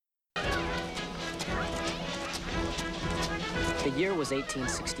The year was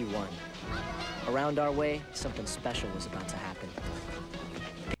 1861. Around our way, something special was about to happen. People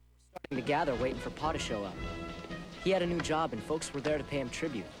were starting to gather, waiting for Pa to show up. He had a new job, and folks were there to pay him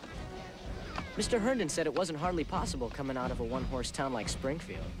tribute. Mr. Herndon said it wasn't hardly possible coming out of a one-horse town like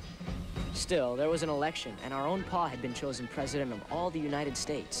Springfield. Still, there was an election, and our own Pa had been chosen president of all the United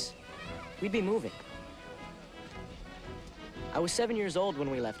States. We'd be moving. I was 7 years old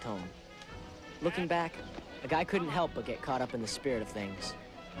when we left home. Looking back, a guy couldn't help but get caught up in the spirit of things.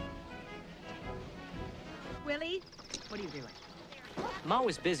 Willie, what are you doing? Ma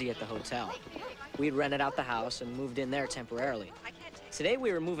was busy at the hotel. We'd rented out the house and moved in there temporarily. Today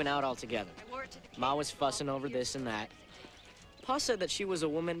we were moving out altogether. Ma was fussing over this and that. Pa said that she was a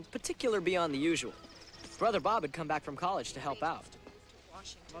woman particular beyond the usual. Brother Bob had come back from college to help out.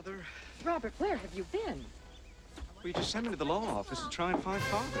 Mother, Robert, where have you been? we just sent me to the law office to try and find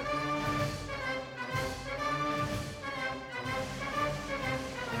Father.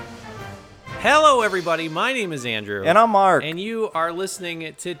 Hello, everybody. My name is Andrew. And I'm Mark. And you are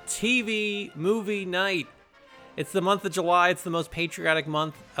listening to TV Movie Night. It's the month of July. It's the most patriotic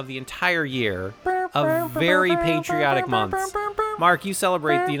month of the entire year. A very patriotic month. Mark, you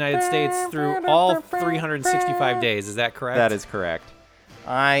celebrate the United States through all 365 days. Is that correct? That is correct.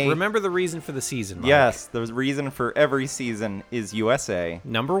 Remember the reason for the season, Mark. Yes, the reason for every season is USA.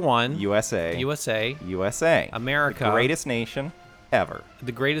 Number one. USA. USA. USA. America. The greatest nation ever.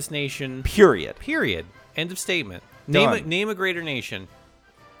 The greatest nation. Period. Period. End of statement. Done. Name a greater nation.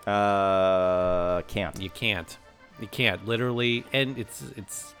 Can't. You can't. You can't. Literally, and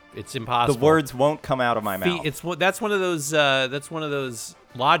it's impossible. The words won't come out of my mouth. That's one of those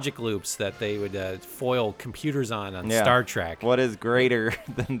logic loops that they would foil computers on Yeah. Star Trek. What is greater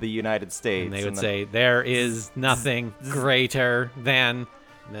than the United States? And they would say there is nothing greater than.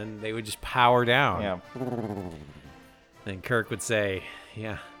 And then they would just power down. Yeah. And Kirk would say,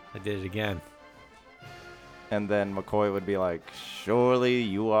 "Yeah, I did it again." And then McCoy would be like, "Surely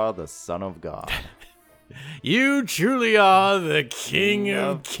you are the Son of God." You truly are the King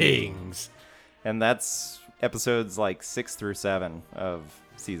of Kings. And that's episodes like 6 through 7 of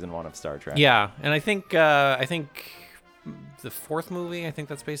season 1 of Star Trek. Yeah, and I think the fourth movie. I think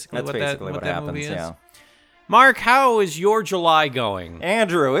that's basically what that happens. movie is. Yeah. Mark, how is your July going?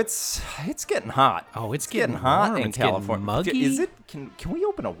 Andrew, it's getting hot. Oh, it's getting getting hot warm. in It's getting California. muggy? Is it? Can we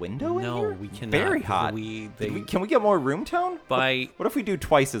open a window in here? No, we cannot. Very hot. Can we get more room tone? By What if we do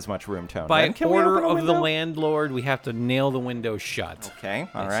twice as much room tone? by Then can we order open a of the window? landlord, we have to nail the windows shut. Okay,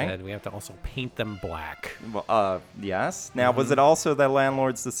 all They right. said we have to also paint them black. Well, yes. Now, was it also the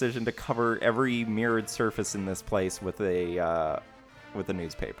landlord's decision to cover every mirrored surface in this place with a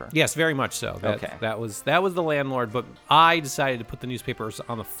newspaper? Yes, very much so. Okay. That was the landlord, but I decided to put the newspapers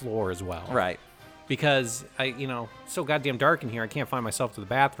on the floor as well. Right. Because so goddamn dark in here, I can't find myself to the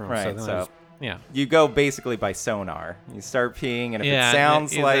bathroom. Right, So, then so- I just, yeah. You go basically by sonar. You start peeing, and if Yeah, it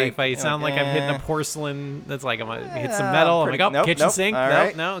sounds it's like if I sound like I'm hitting a porcellin, that's like I'm gonna hit some metal. I'm like, pretty- oh, kitchen nope, sink. all Nope,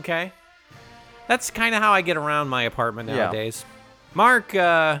 right. no, okay. That's kind of how I get around my apartment Yeah. nowadays. Mark,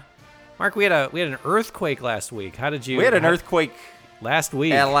 we had an earthquake last week. How did you? we had an earthquake last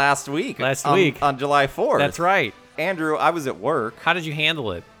week. last week. Last on, week. on July 4th. That's right. Andrew, I was at work. How did you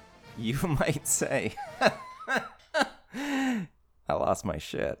handle it? You might say. I lost my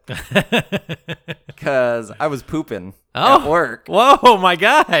shit. Because I was pooping at work. Whoa, my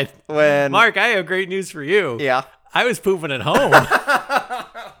God. When Mark, I have great news for you. Yeah. I was pooping at home.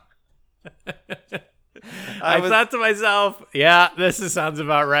 I thought to myself, yeah, sounds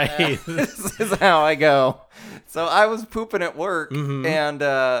about right. This is how I go. So I was pooping at work, Mm-hmm. and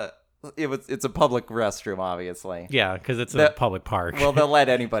it's a public restroom, obviously. Yeah, because it's a public park. Well, they'll let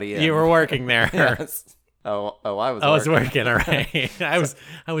anybody in. You were working there. Yes. Oh, I was. I was working, all right. I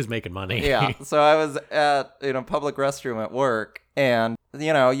was making money. Yeah. So I was at a public restroom at work, and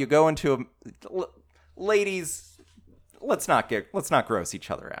you go into ladies. Let's not gross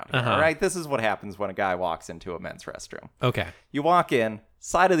each other out here, all right? This is what happens when a guy walks into a men's restroom. Okay. You walk in,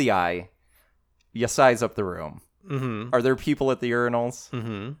 side of the eye, you size up the room. Mm-hmm. Are there people at the urinals?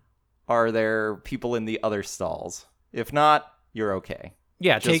 Mm-hmm. Are there people in the other stalls? If not, you're okay.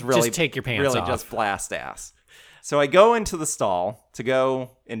 Yeah, just take your pants really off. Just blast ass. So I go into the stall to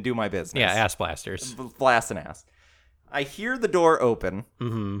go and do my business. Yeah, ass blasters. Blasting ass. I hear the door open.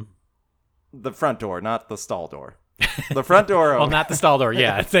 Mm-hmm. The front door, not the stall door. The front door Well, opens. not the stall door.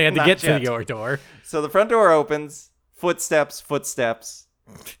 Yeah, they had to Not get yet. to your door. So the front door opens. Footsteps,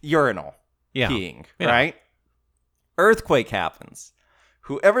 urinal, Yeah. peeing, Yeah. right? Earthquake happens.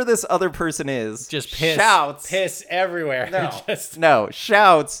 Whoever this other person is Just shouts. everywhere. No, Just no,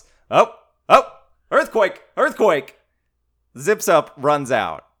 shouts, oh, earthquake. zips up, runs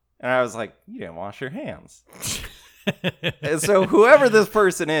out. And I was like, you didn't wash your hands. And so whoever this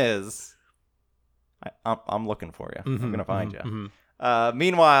person is, I'm looking for you. I'm going to find you.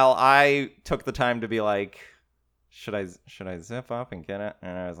 Meanwhile, I took the time to be like, should I zip up and get it?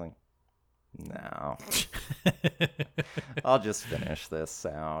 And I was like, no. I'll just finish this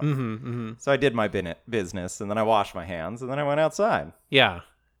out. So I did my business, and then I washed my hands, and then I went outside. Yeah.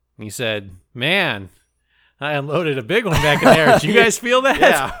 And you said, man, I unloaded a big one back in there. Did you guys feel that?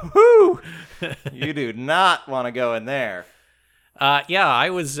 Yeah. Woo! You do not want to go in there. Yeah, I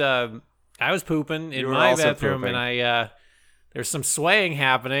was pooping in You were my also bathroom, pooping. and there's some swaying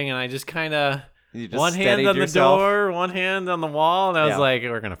happening, and I just kind of You just one hand steadied on yourself. the door, one hand on the wall, and I was Yeah. like,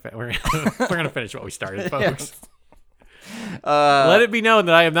 we're gonna finish what we started, folks. Yes. Let it be known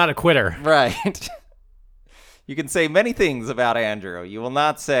that I am not a quitter. Right. You can say many things about Andrew. You will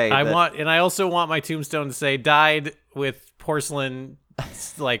not say I also want my tombstone to say died with porcelain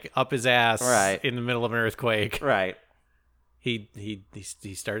like up his ass Right. in the middle of an earthquake. Right. He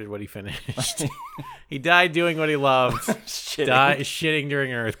started what he finished. He died doing what he loved. Shitting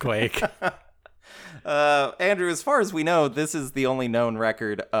during an earthquake. Andrew, as far as we know, this is the only known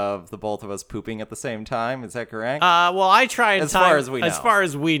record of the both of us pooping at the same time. Is that correct? Well, I try and As far as we know. As far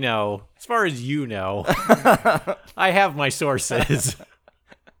as we know. As far as you know. I have my sources.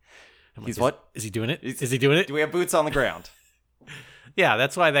 He's what? Is he doing it? Is he doing it? Do we have boots on the ground? Yeah,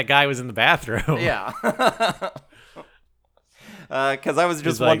 that's why that guy was in the bathroom. Yeah. Because I was It's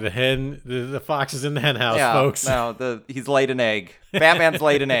just like the fox is in the hen house, yeah, folks. No, he's laid an egg. Batman's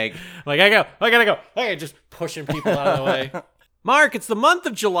laid an egg. Like, I gotta go. Okay, just pushing people out of the way. Mark, it's the month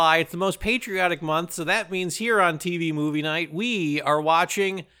of July. It's the most patriotic month, so that means here on TV Movie Night, we are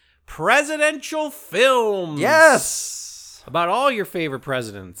watching presidential films. Yes. About all your favorite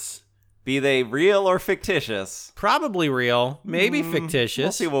presidents. Be they real or fictitious. Probably real, maybe fictitious.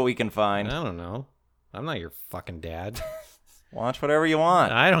 We'll see what we can find. I don't know. I'm not your fucking dad. Watch whatever you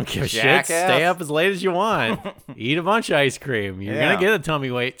want. I don't give a shit. Jackass. Stay up as late as you want. Eat a bunch of ice cream. You're Yeah. gonna get a tummy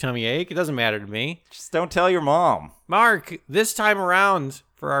ache. It doesn't matter to me. Just don't tell your mom. Mark, this time around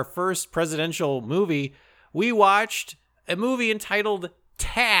for our first presidential movie, we watched a movie entitled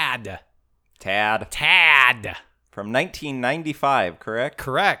Tad. Tad. From 1995, correct?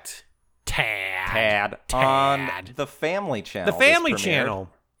 Correct. Tad. On the Family Channel. The Family this premiered. Channel,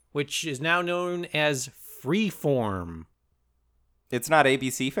 which is now known as Freeform. It's not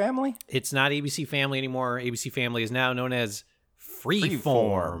ABC Family? It's not ABC Family anymore. ABC Family is now known as Freeform.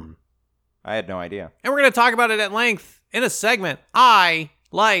 Freeform. I had no idea. And we're going to talk about it at length in a segment I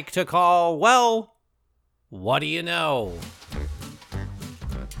like to call, well, what do you know?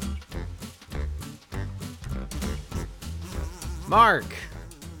 Mark,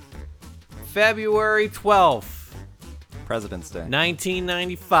 February 12th, President's Day.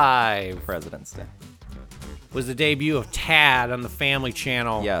 1995 President's Day. was the debut of Tad on the Family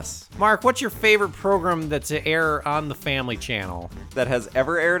Channel. Yes. Mark, what's your favorite program that's to air on the Family Channel? That has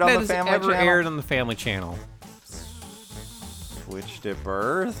ever aired on That the has Family ever Channel? aired on the Family Channel. Switched at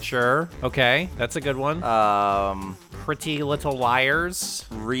Birth. Sure. Okay, that's a good one. Pretty Little Liars.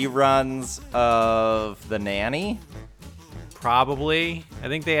 Reruns of The Nanny. Probably. I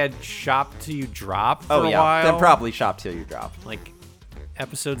think they had Shop Till You Drop for Oh, a yeah. while. Then probably Shop Till You Drop. Like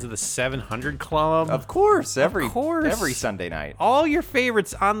episodes of the 700 Club. Of course. Every Sunday night. All your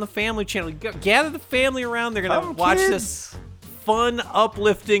favorites on the Family Channel. Gather the family around. They're going Come, to watch kids. this fun,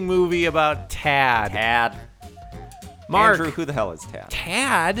 uplifting movie about Tad. Tad. Mark, Andrew, who the hell is Tad?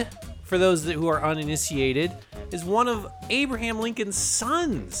 Tad, for those who are uninitiated, is one of Abraham Lincoln's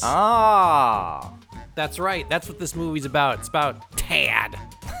sons. Ah. That's right. That's what this movie's about. It's about Tad.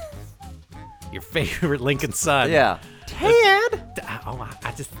 Your favorite Lincoln son. Yeah. Tad? Oh,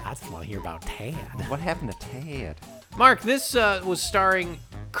 I just want to hear about Tad. What happened to Tad? Mark, this was starring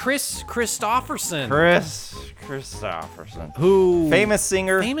Chris Christopherson. Chris Christopherson. Who? Famous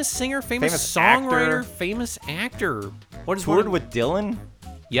singer. Famous singer, famous Famous songwriter, actor. famous actor. What is Toured one? with Dylan.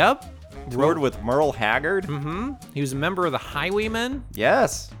 Yep. Toured with Merle Haggard. Mm-hmm. He was a member of the Highwaymen.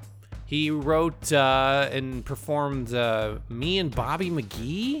 Yes. He wrote and performed Me and Bobby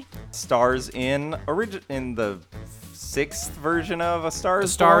McGee. Stars in the sixth version of A Star A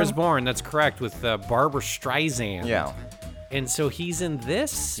Is Star Born. is Born. That's correct, with Barbara Streisand. Yeah. And so he's in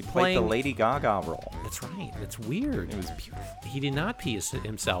this He played playing the Lady Gaga role. That's right. That's weird. It was beautiful. He did not pee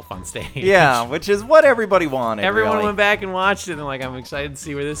himself on stage. Yeah, which is what everybody wanted. Everyone really. went back and watched it, and like, I'm excited to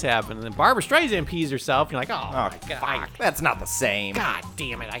see where this happened. And then Barbara Streisand pees herself, and you're like, oh, Oh, my God. fuck. That's not the same. God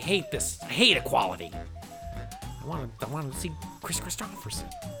damn it. I hate this. I hate equality. I want to see Chris Christopherson.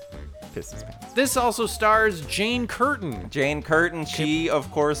 Piss his pants. This also stars Jane Curtin. Jane Curtin, she, of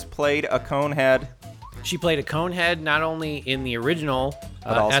course, played a Conehead. She played a Conehead not only in the original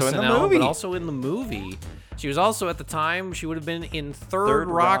But also in the SNL, movie. but also in the movie. She was also, at the time, she would have been in Third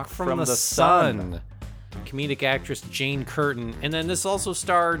Rock from the Sun. Comedic actress Jane Curtin. And then this also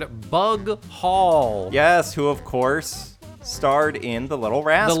starred Bug Hall. Yes, who, of course, starred in The Little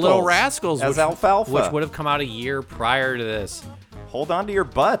Rascals. The Little Rascals. As which, Alfalfa. Which would have come out a year prior to this. Hold on to your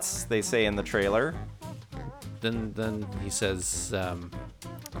butts, they say in the trailer. Then he says,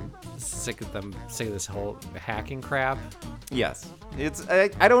 sick of this whole hacking crap. Yes.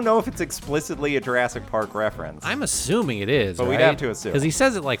 I don't know if it's explicitly a Jurassic Park reference. I'm assuming it is, But right? we'd have to assume. Because he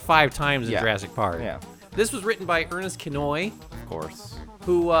says it like 5 times in Yeah. Jurassic Park. Yeah. This was written by Ernest Kinoy, Of course.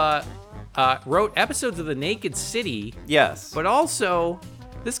 who wrote episodes of The Naked City, Yes. but also,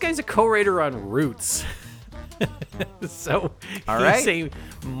 this guy's a co-writer on Roots. So All he's right.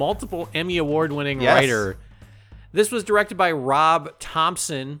 a multiple Emmy Award-winning Yes. writer. This was directed by Rob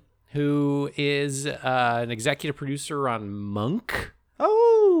Thompson, who is an executive producer on Monk.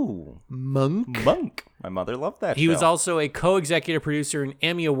 Oh, Monk. Monk. My mother loved that He show. was also a co-executive producer and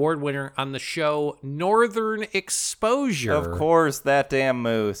Emmy Award winner on the show Northern Exposure. Of course, that damn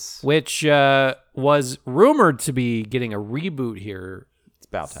moose. Which was rumored to be getting a reboot here. It's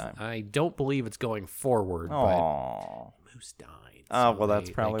about time. I don't believe it's going forward, but Aww. Moose died. Oh, so well, that's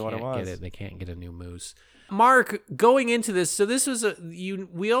they probably what it can't was. They can't get a new Moose. Mark, going into this, so this was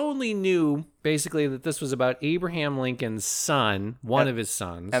we only knew basically that this was about Abraham Lincoln's son, one of his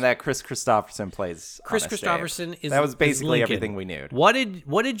sons. And that Chris Christopherson plays. Chris Honest Christopherson Abe. is That was basically Lincoln. everything we knew. What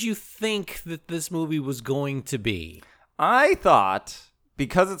did you think that this movie was going to be? I thought,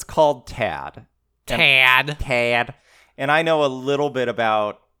 because it's called Tad, Tad. and I know a little bit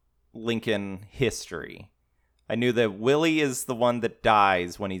about Lincoln history. I knew that Willie is the one that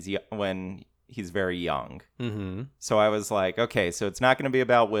dies when he's very young. Mm-hmm. So I was like, okay, so it's not going to be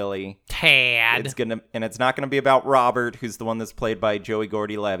about Willie. Tad. It's not going to be about Robert, who's the one that's played by Joey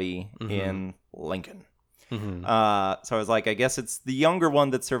Gordy Levy in Lincoln. Mm-hmm. So I was like, I guess it's the younger one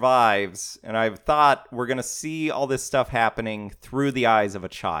that survives, and I thought we're going to see all this stuff happening through the eyes of a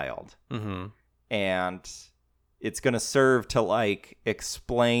child. Mm-hmm. And it's going to serve to like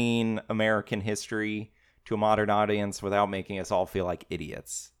explain American history to a modern audience without making us all feel like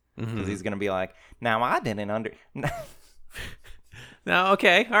idiots. Because he's going to be like, now I didn't No,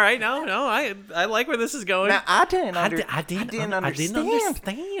 okay, all right, no, I like where this is going. Now I didn't I didn't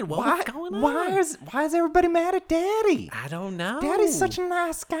understand what was going on. Why is everybody mad at Daddy? I don't know. Daddy's such a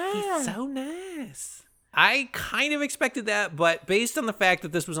nice guy. He's so nice. I kind of expected that, but based on the fact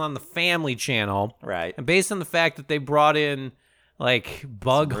that this was on the Family Channel, Right. and based on the fact that they brought in like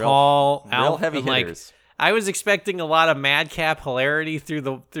Bug Some real- Hall, real heavy and, like, hitters. I was expecting a lot of madcap hilarity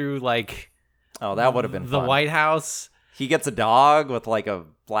through like Oh, that would have been the fun. White House. He gets a dog with like a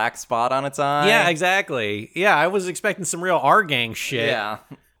black spot on its eye. Yeah, exactly. Yeah, I was expecting some real R gang shit. Yeah.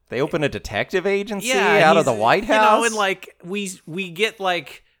 They open a detective agency Yeah, out of he's- the White House. You know, and like we get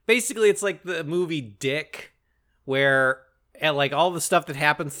like basically it's like the movie Dick, where and like all the stuff that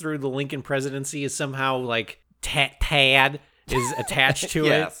happens through the Lincoln presidency is somehow like Tad is attached to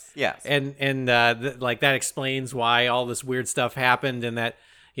it. Yes. And like that explains why all this weird stuff happened, and that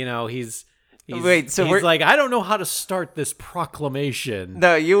he's Wait, so he's we're- like, I don't know how to start this proclamation.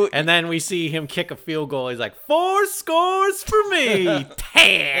 No, you. And then we see him kick a field goal. He's like, 4 scores for me,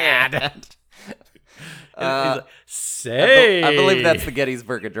 Tad. He's like, say. I believe that's the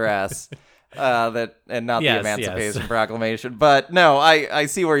Gettysburg Address. And not Yes, the Emancipation yes. Proclamation. But no, I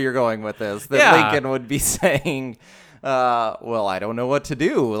see where you're going with this. That Yeah. Lincoln would be saying, well, I don't know what to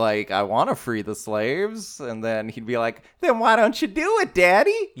do. Like, I want to free the slaves. And then he'd be like, then why don't you do it,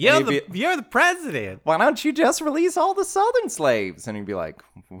 Daddy? You're And he'd be, you're the president. why don't you just release all the Southern slaves? And he'd be like,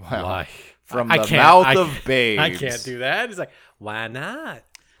 well, Why? from I the can't- mouth I- of babes. I can't do that. He's like, why not?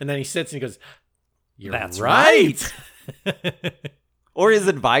 And then he sits and he goes, you're That's right. Or his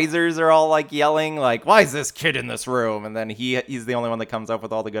advisors are all like yelling, like, why is this kid in this room? And then he's the only one that comes up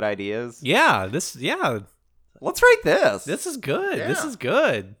with all the good ideas. yeah, Let's write this. this is good. Yeah. This is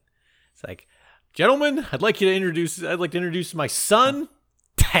good. It's like, gentlemen, I'd like to introduce my son,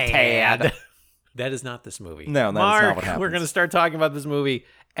 Tad. That is not this movie. No, that is Mark, not what happens. we're going to start talking about this movie.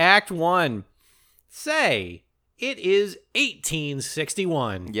 Act 1. Say, it is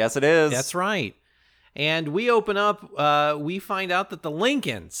 1861. Yes, it is. That's right. And we open up, we find out that the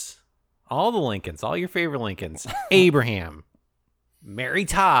Lincolns, all your favorite Lincolns, Abraham, Mary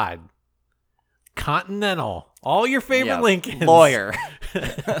Todd, Continental, all your favorite Yes. Lincolns. Lawyer.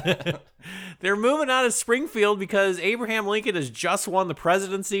 They're moving out of Springfield because Abraham Lincoln has just won the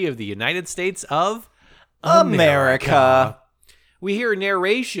presidency of the United States of America. We hear a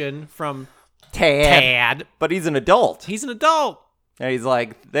narration from Tad. But he's an adult. He's an adult. And he's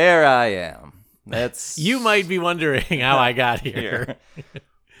like, there I am. That's You might be wondering how I got here.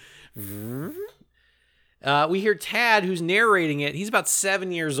 We hear Tad, who's narrating it. He's about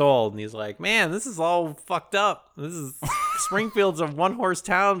 7 years old, and he's like, man, this is all fucked up. This is Springfield's a one-horse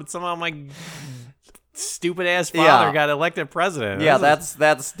town, but somehow my stupid-ass father got elected president. Yeah,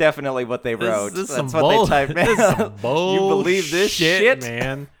 that's definitely what they wrote. This That's some what they typed. This is some You believe this shit?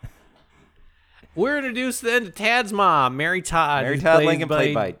 man? We're introduced then to Tad's mom, Mary Todd. Mary Todd Lincoln,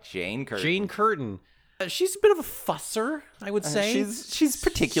 played by Jane Curtin. Jane Curtin. She's a bit of a fusser, I would say. She's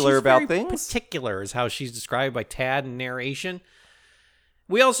particular about very things. Particular is how she's described by Tad in narration.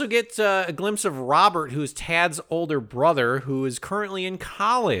 We also get a glimpse of Robert, who's Tad's older brother, who is currently in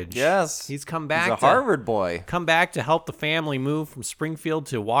college. Yes, he's come back. He's a Harvard boy. Come back to help the family move from Springfield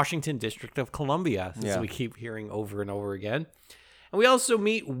to Washington District of Columbia, as we keep hearing over and over again. And we also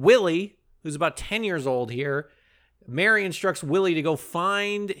meet Willie, who's about 10 years old here. Mary instructs Willie to go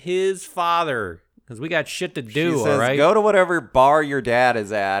find his father. Because we got shit to do, She says, all right? go to whatever bar your dad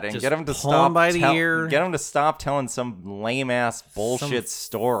is at and Just get him to pull him stop by the ear. Get him to stop telling some lame ass bullshit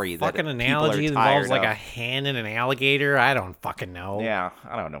story. Fucking that analogy people that are involves tired like a of. hand and an alligator. I don't fucking know. Yeah,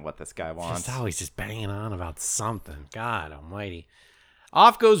 I don't know what this guy wants. Just always just banging on about something. God almighty.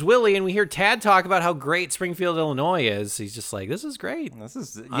 Off goes Willie, and we hear Tad talk about how great Springfield, Illinois is. He's just like, "This is great. This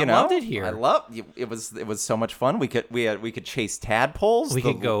is I loved it here. I love it. Was so much fun. We could chase tadpoles. We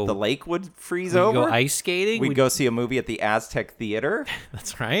could go. The lake would freeze We'd over. go ice skating. We'd go see a movie at the Aztec Theater.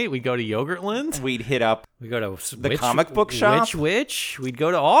 That's right. We'd go to Yogurtland. We'd hit up We go to the comic book shop. Witch. We'd go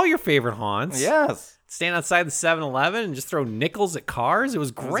to all your favorite haunts. Yes. Stand outside the 7-Eleven and just throw nickels at cars. It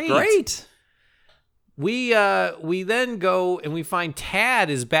was great. It was great. We then go and we find Tad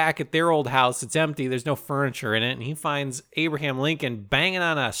is back at their old house. It's empty. There's no furniture in it. And he finds Abraham Lincoln banging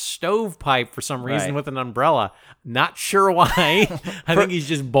on a stovepipe for some reason with an umbrella. Not sure why. I think he's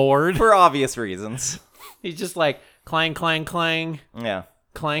just bored. For obvious reasons. He's just like clang, clang, clang. Yeah.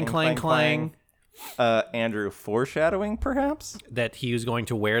 Clang, clang, clang. Andrew foreshadowing, perhaps? That he was going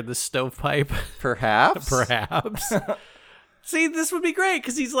to wear the stovepipe. Perhaps. Perhaps. See, this would be great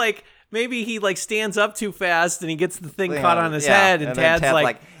because he's like, maybe he like stands up too fast and he gets the thing caught on his head, and Tad's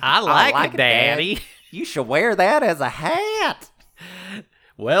like, I like it, Daddy. You should wear that as a hat.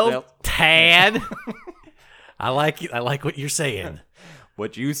 Well, Tad, I like what you're saying.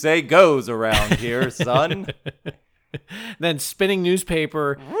 What you say goes around here, son. Then spinning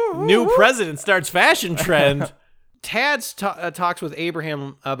newspaper, new president starts fashion trend. Tad talks with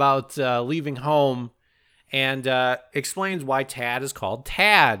Abraham about leaving home. And explains why Tad is called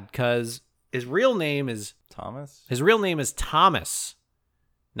Tad, because his real name is Thomas. His real name is Thomas,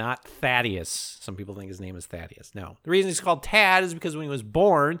 not Thaddeus. Some people think his name is Thaddeus. No, the reason he's called Tad is because when he was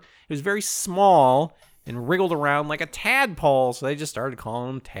born, he was very small and wriggled around like a tadpole, so they just started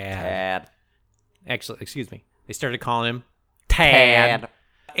calling him Tad. Actually, excuse me, they started calling him Tad.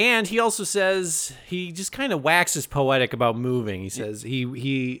 And he also says he just kind of waxes poetic about moving. He says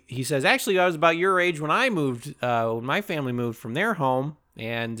he says, actually, I was about your age when I moved, when my family moved from their home,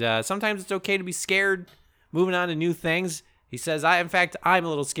 and sometimes it's okay to be scared moving on to new things. He says, I'm a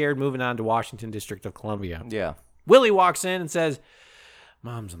little scared moving on to Washington District of Columbia. Yeah. Willie walks in and says,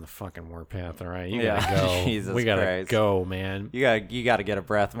 Mom's on the fucking warpath, all right? You gotta go. Jesus we gotta Christ. go, man. You gotta get a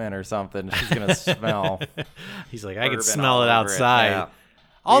breath mint or something. She's gonna smell. He's like, I can bourbon smell all it over outside. Yeah.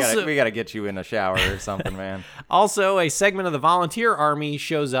 Also, we gotta get you in a shower or something, man. Also, a segment of the volunteer army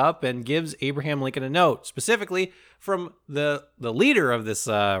shows up and gives Abraham Lincoln a note, specifically from the leader of this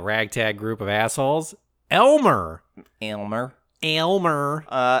ragtag group of assholes, Elmer. Elmer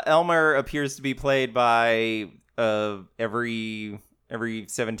Elmer appears to be played by every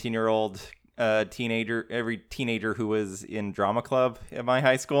 17-year-old teenager who was in drama club at my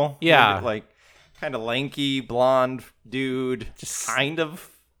high school. Yeah, like kind of lanky blonde dude, just kind of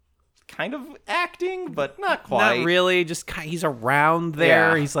acting, but not quite. Not really. Just he's around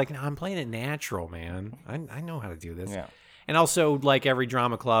there. Yeah. He's like, no, I'm playing it natural, man. I know how to do this. Yeah. And also, like every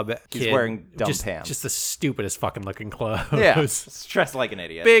drama club kid, he's wearing dumb pants. Just the stupidest fucking looking clothes. Yeah, dressed like an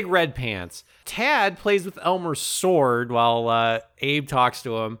idiot. Big red pants. Tad plays with Elmer's sword while Abe talks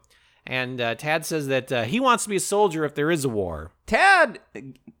to him. And Tad says that he wants to be a soldier if there is a war. Tad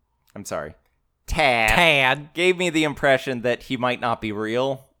gave me the impression that he might not be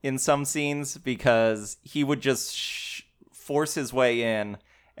real in some scenes because he would just force his way in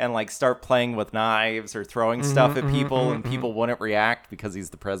and like start playing with knives or throwing stuff at people, and people wouldn't react because he's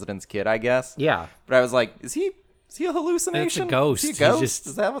the president's kid, I guess. Yeah. But I was like, is he a hallucination? It's a ghost. Is he a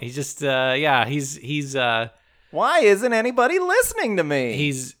ghost? He's Why isn't anybody listening to me?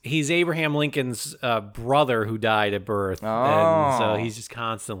 he's Abraham Lincoln's brother who died at birth, and so he's just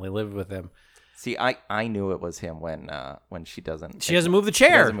constantly lived with him. See, I knew it was him when she doesn't. She doesn't move the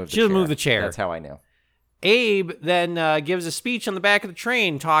chair. She doesn't move the chair. That's how I knew. Abe then gives a speech on the back of the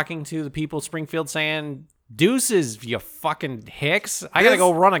train, talking to the people of Springfield, saying, "Deuces, you fucking hicks! I gotta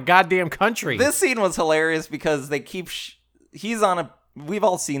go run a goddamn country." This scene was hilarious because they keep. He's on a. We've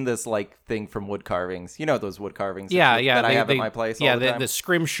all seen this like thing from wood carvings. You know those wood carvings? Yeah. That I have at my place. Yeah, all the time? the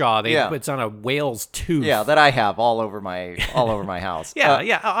scrimshaw. It's on a whale's tooth. Yeah, that I have all over my house.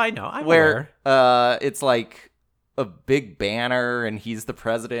 I know. I'm where aware. it's like a big banner and he's the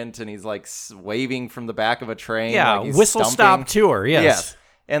president and he's like waving from the back of a train. Yeah, like he's whistle stumping. stop tour. Yes.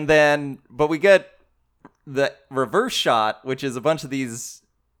 And then, but we get the reverse shot, which is a bunch of these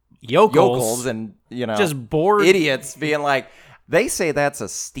yokels and just bored idiots being like, they say that's a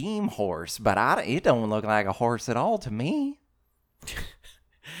steam horse, but it don't look like a horse at all to me.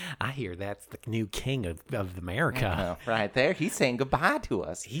 I hear that's the new king of America. Right there. He's saying goodbye to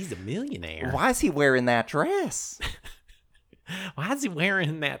us. He's a millionaire. Why is he wearing that dress? Why is he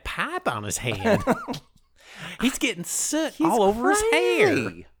wearing that pipe on his head? He's getting soot all over his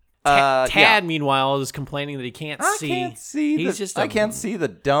hair. Tad, meanwhile, is complaining that he can't see. I can't see the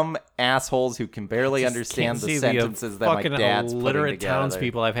dumb assholes who can barely understand the sentences that my dad's putting illiterate together.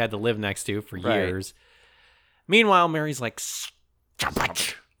 townspeople I've had to live next to for years. Meanwhile, Mary's like, "Stop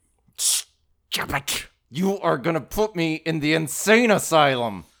it. Stop it. You are going to put me in the insane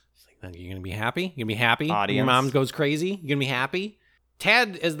asylum." You're going to be happy? You're going to be happy? Audience. Your mom goes crazy? You're going to be happy?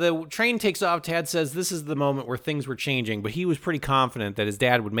 Tad, as the train takes off, Tad says this is the moment where things were changing, but he was pretty confident that his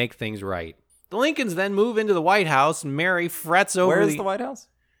dad would make things right. The Lincolns then move into the White House, and Mary frets over Where is the White House?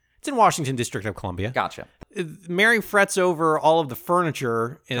 It's in Washington, District of Columbia. Gotcha. Mary frets over all of the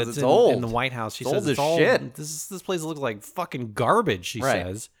furniture it's old. in the White House. She it's says old it's as all shit. This place looks like fucking garbage, she Right.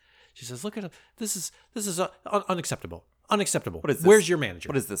 says. She says, "Look at it. This is unacceptable. Unacceptable. What is this? Where's your manager?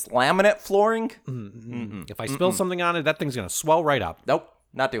 What is this? Laminate flooring? If I spill something on it, that thing's going to swell right up." Nope.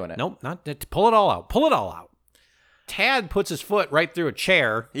 Not doing it. Nope, not pull it all out. Pull it all out. Tad puts his foot right through a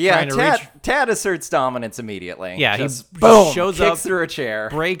chair. Yeah, trying to Tad asserts dominance immediately. Yeah, just he boom, shows kicks up, through a chair.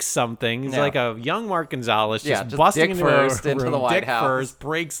 breaks something. He's Yeah. like a young Mark Gonzalez, just busting dick into first a room, into the White dick House. first,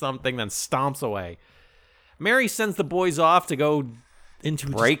 breaks something, then stomps away. Mary sends the boys off to go into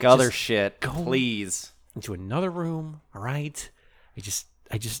Break just other shit, go please. into another room. All right, I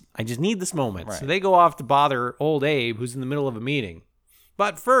just need this moment. Right. So they go off to bother old Abe, who's in the middle of a meeting.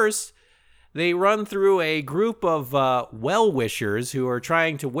 But first, they run through a group of well-wishers who are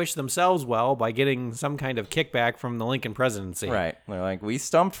trying to wish themselves well by getting some kind of kickback from the Lincoln presidency. Right. They're like, we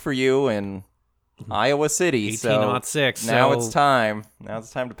stumped for you in Iowa City, 1806. now so it's time. Now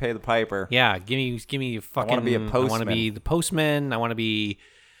it's time to pay the piper. Yeah, give me fucking. wanna be a I want to postman. be the postman. I want to be.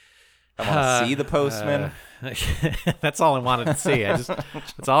 I want to see the postman. That's all I wanted to see.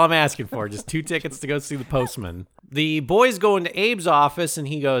 That's all I'm asking for. Just 2 tickets to go see the postman. The boys go into Abe's office, and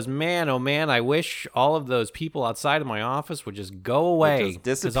he goes, "Man, oh man, I wish all of those people outside of my office would just go away.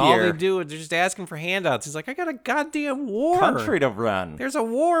 just Because all they disappear. do is they're just asking for handouts." He's like, "I got a goddamn war. Country to run. There's a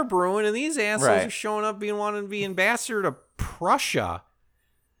war brewing, and these assholes Right. are showing up wanting to be ambassador to Prussia."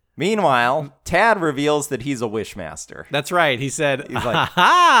 Meanwhile, Tad reveals that he's a wishmaster. That's right. He said, He's like,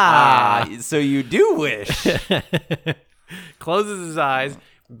 "Ha so you do wish. Closes his eyes.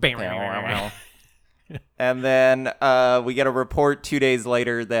 And then we get a report 2 days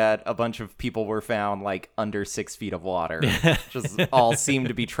later that a bunch of people were found like under 6 feet of water. Just all seem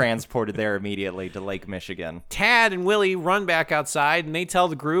to be transported there immediately to Lake Michigan. Tad and Willie run back outside, and they tell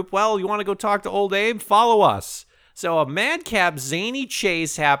the group, "Well, you want to go talk to old Abe? Follow us." So a madcap, zany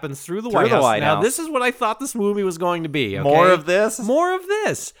chase happens through the White House. Now, this is what I thought this movie was going to be. Okay? More of this? More of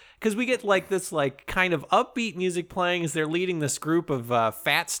this. Because we get like this like kind of upbeat music playing as they're leading this group of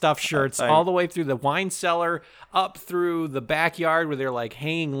fat stuffed shirts all the way through the wine cellar, up through the backyard where they're like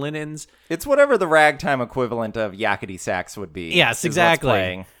hanging linens. It's whatever the ragtime equivalent of yakety sax would be. Yes, is what's exactly.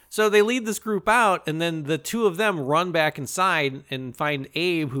 playing. So they lead this group out, and then the two of them run back inside and find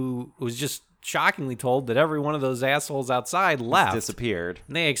Abe, who was just shockingly told that every one of those assholes outside left. Disappeared.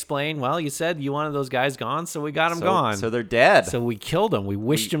 And they explain, "Well, you said you wanted those guys gone, so we got them gone. So they're dead. So we killed them. We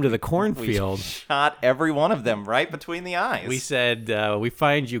wished them to the We cornfield. shot every one of them right between the eyes. We said, we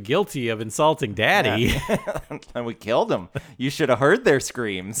find you guilty of insulting Daddy." And we killed them. You should have heard their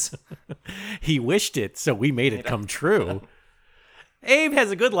screams. He wished it, so we made it come true. Abe has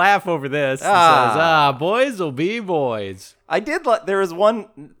a good laugh over this. And says, boys will be boys. I did there was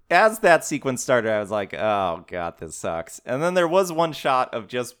one, as that sequence started, I was like, oh god, this sucks. And then there was one shot of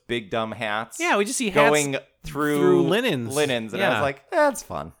just big dumb hats. Yeah, we just see hats going through linens. And I was like, that's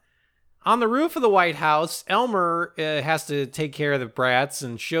fun. On the roof of the White House, Elmer has to take care of the brats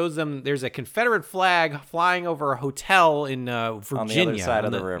and shows them there's a Confederate flag flying over a hotel in Virginia. On the other side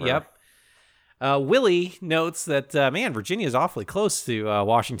of the river. Yep. Willie notes that, man, Virginia is awfully close to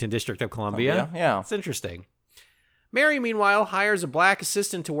Washington District of Columbia. Yeah. It's interesting. Mary, meanwhile, hires a black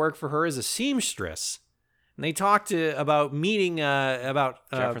assistant to work for her as a seamstress. And they talked about meeting,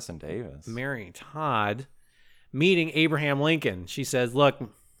 Jefferson Davis. Mary Todd meeting Abraham Lincoln. She says, look,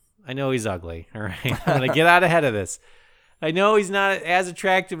 I know he's ugly, all right? I'm going to get out ahead of this. I know he's not as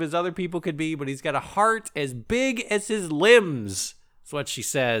attractive as other people could be, but he's got a heart as big as his limbs. That's what she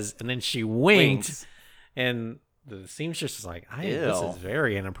says. And then she winked. And the seamstress was like, this is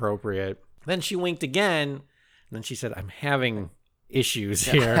very inappropriate. Then she winked again. And then she said, I'm having issues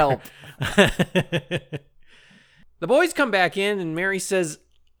here. Help. The boys come back in, and Mary says,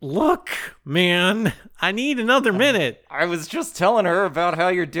 look, man, I need another minute. I was just telling her about how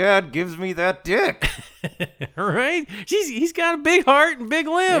your dad gives me that dick. Right? He's got a big heart and big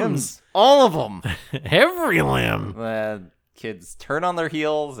limbs. All of them. Every limb. The kids turn on their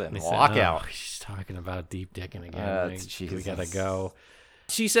heels and They walk said, out. She's talking about deep dicking again. We Jesus. gotta go.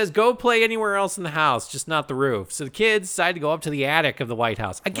 She says, go play anywhere else in the house, just not the roof. So the kids decide to go up to the attic of the White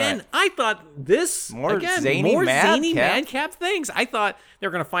House. Again, Right. I thought this, More zany more madcap. zany madcap things. I thought they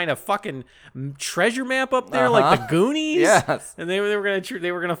were going to find a fucking treasure map up there like the Goonies. Yes. And they were going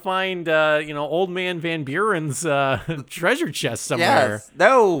to find, old man Van Buren's treasure chest somewhere. Yes.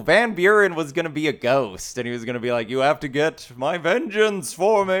 No, Van Buren was going to be a ghost, and he was going to be like, you have to get my vengeance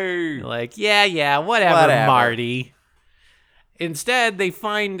for me. Like, yeah, whatever. Marty. Instead, they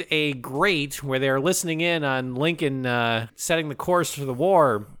find a grate where they're listening in on Lincoln setting the course for the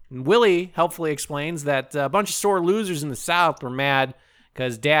war. And Willie helpfully explains that a bunch of sore losers in the South were mad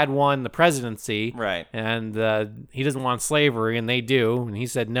because Dad won the presidency. Right. And he doesn't want slavery, and they do. And he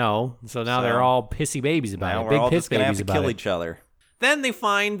said no. So now they're all pissy babies about Now it. we're Big all piss just going to have babies to about kill it. each other. Then they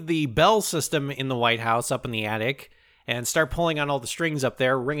find the bell system in the White House up in the attic and start pulling on all the strings up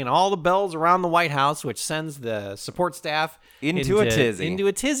there, ringing all the bells around the White House, which sends the support staff Into a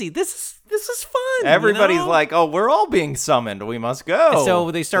tizzy. This is fun. Everybody's you know? like, oh, we're all being summoned. We must go. So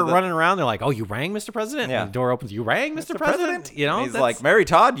they start running around. They're like, oh, you rang, Mr. President? Yeah. And the door opens. You rang, Mr. President? You know, And he's like, Mary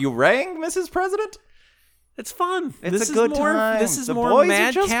Todd, you rang, Mrs. President? it's fun. It's this a good is more, time. This is The more boys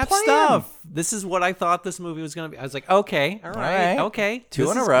are just madcap playing. stuff. This is what I thought this movie was going to be. I was like, okay, all right. Okay.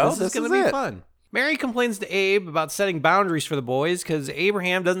 Two in a row. This This is going is to be it. fun. Mary complains to Abe about setting boundaries for the boys because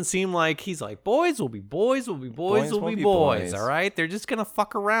Abraham doesn't seem like he's like, boys will be boys, will be boys, will be boys. All right. They're just going to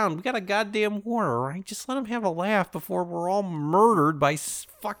fuck around. We got a goddamn war. All right. Just let them have a laugh before we're all murdered by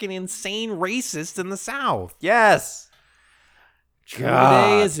fucking insane racists in the South. Yes. True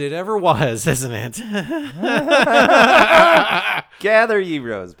today as it ever was, isn't it? Gather ye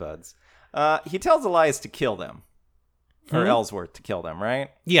rosebuds. He tells Elias to kill them. Or Hmm? Ellsworth to kill them,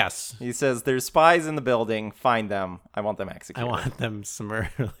 right? Yes. He says, there's spies in the building. Find them. I want them executed. I want them summarily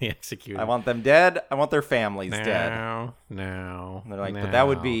executed. I want them dead. I want their families dead. No. And they're like, but that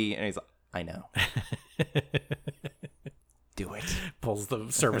would be... And he's like, I know. Do it. Pulls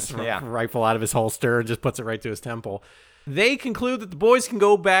the service Yeah. rifle out of his holster and just puts it right to his temple. They conclude that the boys can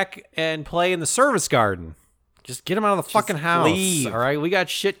go back and play in the service garden. Just get them out of the fucking house. leave. All right, we got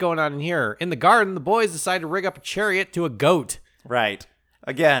shit going on in here. In the garden, the boys decide to rig up a chariot to a goat. Right.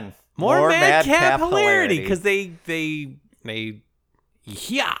 Again. More madcap hilarity. hilarity because they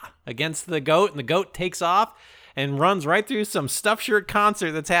against the goat, and the goat takes off and runs right through some stuffed shirt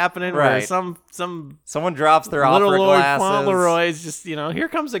concert that's happening where Right. some Someone drops their little opera Lord glasses. Fauntleroy's just, here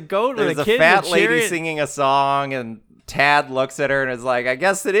comes a goat There's with a a kid fat in a lady chariot. singing a song, and Tad looks at her and is like, I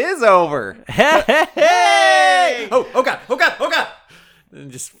guess it is over. Hey! Oh God. And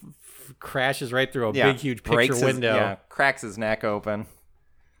just crashes right through a Yeah. big, huge Breaks picture window. Yeah. Cracks his neck open.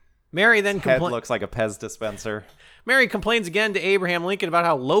 Mary then Head complains. looks like a Pez dispenser. Mary complains again to Abraham Lincoln about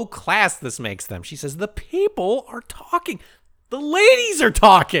how low class this makes them. She says, the people are talking. The ladies are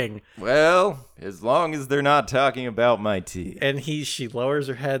talking. Well, as long as they're not talking about my tea. And she lowers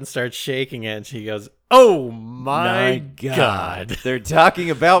her head and starts shaking it. And she goes, oh my God. They're talking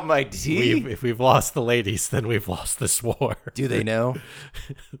about my tea? If we've lost the ladies, then we've lost this war. Do they know?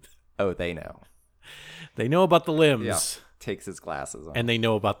 Oh, they know. They know about the limbs. Yeah. Takes his glasses off. And they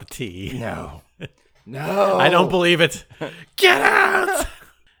know about the tea. No. No. I don't believe it. Get out!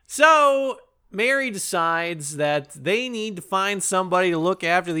 So Mary decides that they need to find somebody to look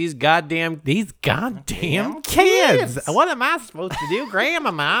after these goddamn kids. What am I supposed to do?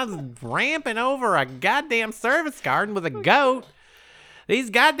 Grandmama's ramping over a goddamn service garden with a goat. These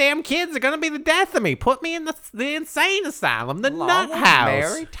goddamn kids are going to be the death of me. Put me in the insane asylum, the nut house.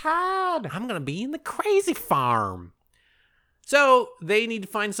 Mary Todd. I'm going to be in the crazy farm. So they need to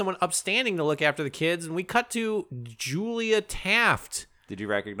find someone upstanding to look after the kids, and we cut to Julia Taft. Did you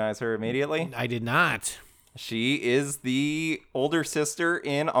recognize her immediately? I did not. She is the older sister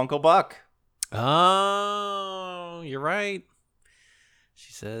in Uncle Buck. Oh, you're right.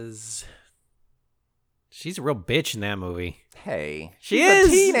 She says she's a real bitch in that movie. Hey, She she's is.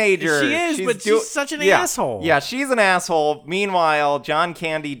 a teenager. She is, but she's such an asshole. Yeah, she's an asshole. Meanwhile, John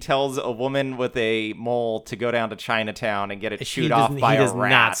Candy tells a woman with a mole to go down to Chinatown and get it chewed off by a rat. He does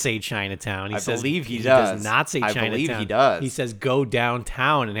not say Chinatown. I believe he does. Does not say Chinatown. I believe he does. He says go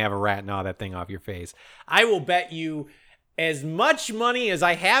downtown and have a rat gnaw that thing off your face. I will bet you as much money as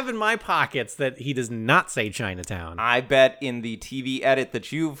I have in my pockets that he does not say Chinatown. I bet in the TV edit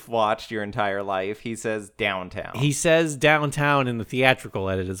that you've watched your entire life, he says downtown. He says downtown in the theatrical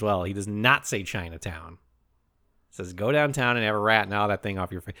edit as well. He does not say Chinatown. He says go downtown and have a rat gnaw that thing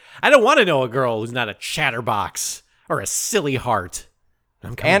off your face. I don't want to know a girl who's not a chatterbox or a silly heart.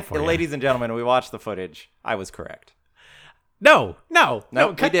 I'm coming and for you. ladies and gentlemen, we watched the footage. I was correct. No,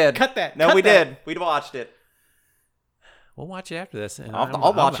 we did. Cut that. No, cut we that. did. We watched it. We'll watch it after this. And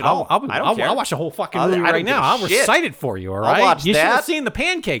I'll watch it all. I don't care. I'll watch the whole fucking I movie don't right give now. a I'll shit. recite it for you, all right? watch You should have that. seen the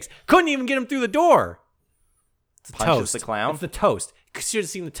pancakes. Couldn't even get him through the door. It's Punches toast. the clown? It's the toast. You should have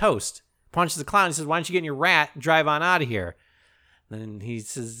seen the toast. Punches the clown. He says, why don't you get in your rat and drive on out of here? And then he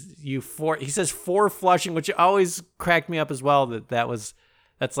says, he says four flushing, which always cracked me up as well.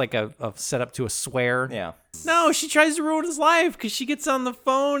 That's like a setup to a swear. Yeah. No, she tries to ruin his life because she gets on the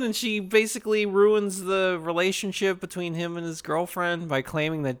phone and she basically ruins the relationship between him and his girlfriend by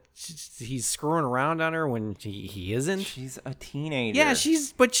claiming that he's screwing around on her when he isn't. She's a teenager. Yeah,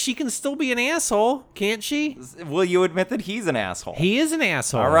 but she can still be an asshole, can't she? Will you admit that he's an asshole? He is an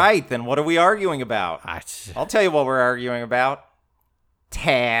asshole. All right, then what are we arguing about? I'll tell you what we're arguing about.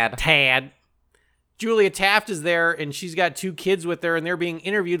 Tad. Julia Taft is there, and she's got two kids with her, and they're being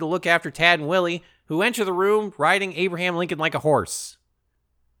interviewed to look after Tad and Willie, who enter the room riding Abraham Lincoln like a horse.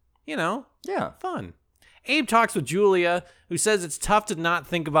 You know, Yeah. fun. Abe talks with Julia, who says it's tough to not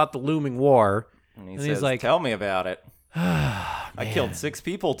think about the looming war. And he's says, like, tell me about it. I killed 6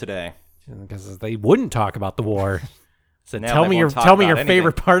 people today. because they wouldn't talk about the war. Said, Now tell they me your won't talk about anything.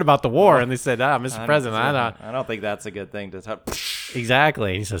 favorite part about the war, and they said, Mr. President, I don't think that's a good thing to talk.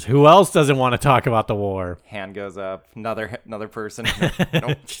 Exactly. He says, who else doesn't want to talk about the war? Hand goes up. Another person.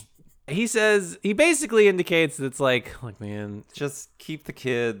 Nope. He basically indicates that it's like, look, man, Just keep the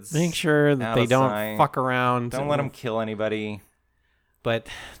kids. make sure that out they of don't sight. fuck around. Don't let them kill anybody. But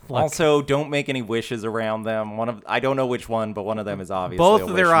look, Also, don't make any wishes around them. I don't know which one, but one of them is obviously both a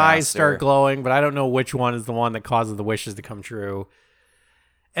of their eyes wishmaster. start glowing, but I don't know which one is the one that causes the wishes to come true.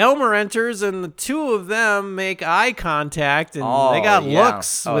 Elmer enters, and the two of them make eye contact, and they got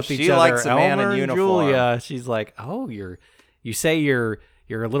looks with each she other. likes a man Elmer in and uniform. Julia. She's like, "Oh, you say your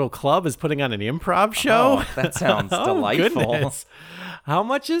little club is putting on an improv show? Oh, that sounds delightful. Goodness. How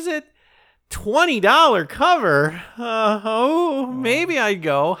much is it? $20 cover. Maybe I'd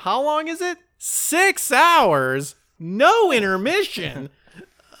go. How long is it? 6 hours. No intermission.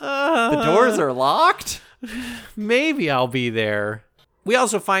 The doors are locked? Maybe I'll be there. We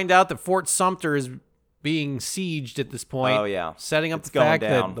also find out that Fort Sumter is being sieged at this point. Oh, yeah. Setting up It's the going fact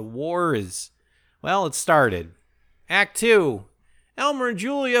down. that the war is, well, it started. Act 2. Elmer and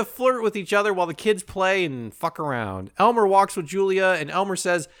Julia flirt with each other while the kids play and fuck around. Elmer walks with Julia, and Elmer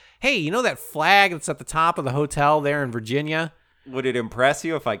says, hey, you know that flag that's at the top of the hotel there in Virginia? Would it impress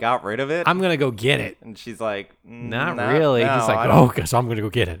you if I got rid of it? I'm going to go get it. And she's like, Not really. No, He's like, I don't- okay, so I'm going to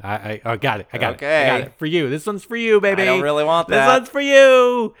go get it. I got it. I got Okay. it. For you. This one's for you, baby. I don't really want This that. one's for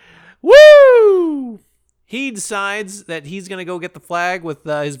you. Woo! He decides that he's going to go get the flag with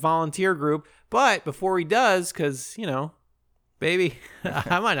his volunteer group. But before he does, because, baby,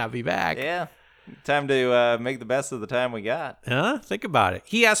 I might not be back. Yeah. Time to make the best of the time we got. Huh? Think about it.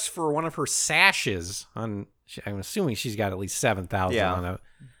 He asks for one of her sashes on. I'm assuming she's got at least 7,000 Yeah. on it.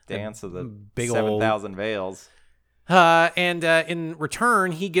 Dance of the big 7,000 veils. And in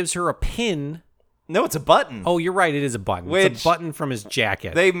return, he gives her a pin. No, it's a button. Oh, you're right. It is a button. It's Which- a button from his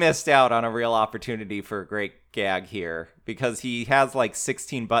jacket. They missed out on a real opportunity for a great gag here because he has like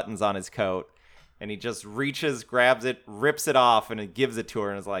 16 buttons on his coat and he just reaches, grabs it, rips it off, and it gives it to her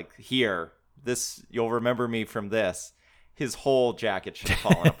and is like, here, this, you'll remember me from this. his whole jacket should have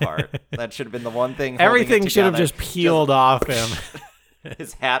fallen apart. That should have been the one thing. holding Everything it should have together. just peeled off him.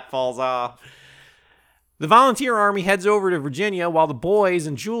 His hat falls off. The volunteer army heads over to Virginia while the boys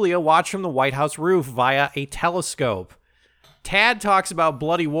and Julia watch from the White House roof via a telescope. Tad talks about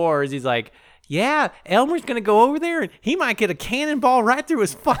bloody wars. He's like, yeah, Elmer's going to go over there and he might get a cannonball right through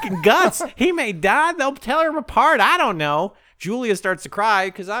his fucking guts. He may die. They'll tear him apart. I don't know. Julia starts to cry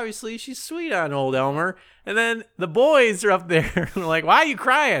because obviously she's sweet on old Elmer. And then the boys are up there like, why are you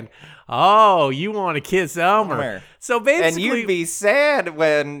crying? Oh, you want to kiss Elmer. So basically, And you'd be sad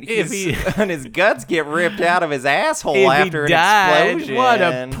when when his guts get ripped out of his asshole if after he an died, explosion. what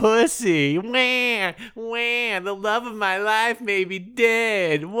a pussy. Wah, the love of my life may be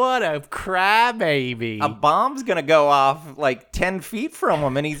dead. What a crybaby. A bomb's gonna go off like 10 feet from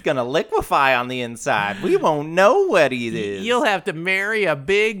him, and he's gonna liquefy on the inside. We won't know what he is. You'll have to marry a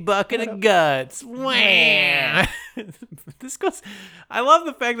big bucket of guts. Wah. This goes. I love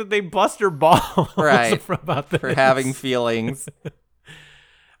the fact that they bust her balls Right. about this. for having feelings.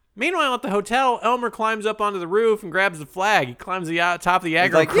 Meanwhile, at the hotel, Elmer climbs up onto the roof and grabs the flag. He climbs the top of the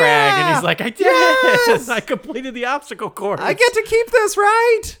aggro like, crag, "Yeah! and he's like, I did Yes! it! I completed the obstacle course. I get to keep this,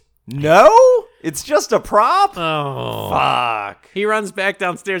 right? No, it's just a prop. Oh. Fuck. He runs back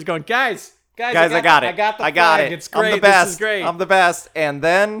downstairs going, guys, Guys, I got it. I got the I got flag. it. It's great. I'm the best. This is great. I'm the best. And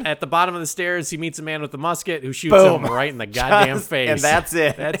then At the bottom of the stairs, he meets a man with a musket who shoots boom, him right in the goddamn Just- face. and that's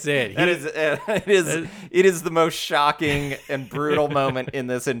it. That's it. That is it is the most shocking and brutal moment in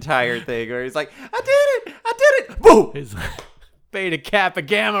this entire thing where he's like, I did it, boom, He's like, Beta Kappa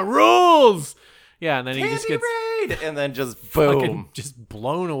Gamma rules. Yeah, and then he just Candy gets raid, and then just fucking boom. just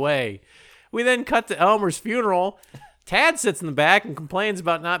blown away. We then cut to Elmer's funeral. Tad sits in the back and complains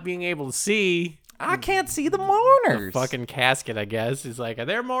about not being able to see I can't see the mourners. fucking casket, I guess. He's like, are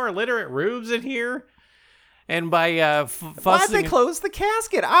there more illiterate rubes in here? And by Why'd fussing... they close the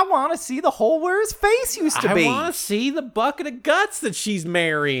casket? I want to see the hole where his face used to be. I want to see the bucket of guts that she's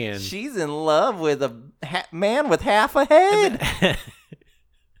marrying. She's in love with a man with half a head.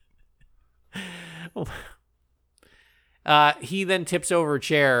 He then tips over a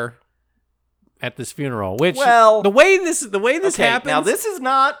chair at this funeral, which Well, the way this Okay, happens. now this is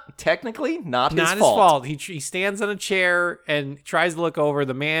not technically not not his fault. He stands on a chair and tries to look over.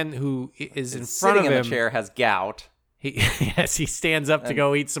 The man who is in front Sitting of in him, the chair has gout. he stands up to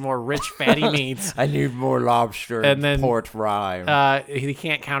go eat some more rich fatty meats. I need more lobster And then, port rye. He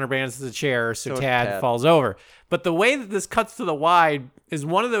can't counterbalance the chair, so So Tad Tad. falls over. But the way that this cuts to the wide is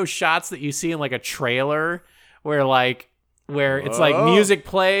one of those shots that you see in like a trailer where it's like Whoa. music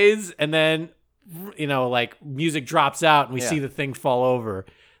plays and then like music drops out and we Yeah. see the thing fall over.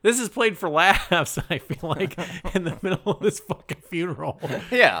 This is played for laughs, I feel like, in the middle of this fucking funeral.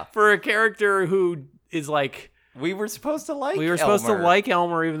 Yeah, For a character who is like, we were supposed to like. we were supposed to Elmer. like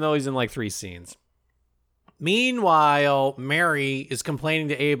Elmer even though he's in like 3 scenes. Meanwhile, Mary is complaining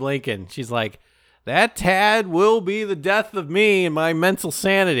to Abe Lincoln. She's like, that Tad will be the death of me and my mental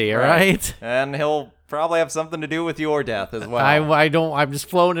sanity, all right? and he'll probably have something to do with your death as well. I'm just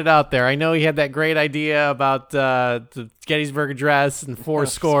floating it out there. I know he had that great idea about the Gettysburg Address and four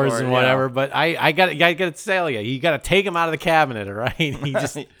scores and whatever, yeah. but I got to tell you got to take him out of the cabinet, all right? He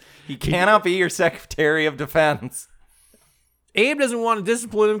just he cannot be your Secretary of Defense. Abe doesn't want to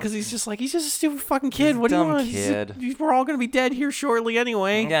discipline him because he's just a stupid fucking kid. He's a What do you dumb want? kid. We're all gonna be dead here shortly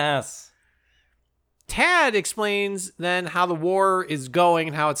anyway. Yes. Tad explains then how the war is going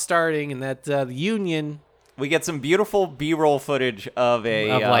and how it's starting, and that the Union We get some beautiful B-roll footage of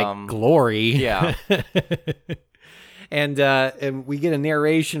glory. Yeah. And we get a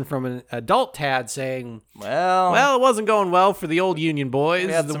narration from an adult Tad saying, Well, it wasn't going well for the old Union boys.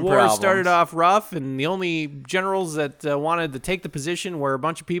 We had The some war problems. started off rough, and the only generals that wanted to take the position were a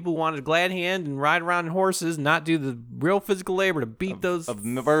bunch of people who wanted to glad hand and ride around on horses, not do the real physical labor to beat those of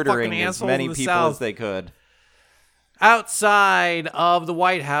murdering fucking as assholes many in the people South. as they could. Outside of the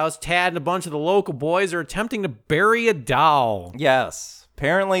White House, Tad and a bunch of the local boys are attempting to bury a doll. Yes.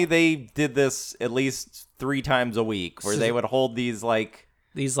 Apparently they did this at least 3 times a week, where they would hold these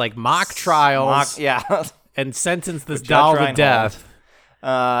These mock trials yeah. and sentence this Judge doll to Reinhold. death. He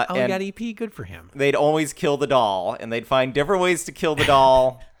And got EP. Good for him. they'd always kill the doll, and they'd find different ways to kill the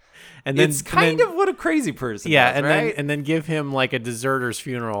doll. And then It's kind of what a crazy person yeah, does, and right? then give him like a deserter's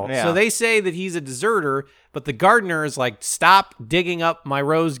funeral. Yeah. So they say that he's a deserter, but the gardener is like, stop digging up my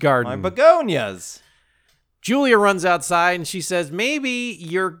rose garden. My begonias. Julia runs outside and she says, maybe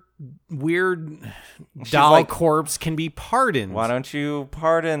your weird She's doll like, corpse can be pardoned. why don't you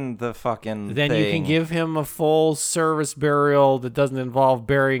pardon the fucking Then thing? you can give him a full service burial that doesn't involve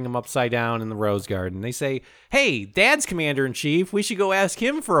burying him upside down in the rose garden. They say, hey, Dad's commander-in-chief. We should go ask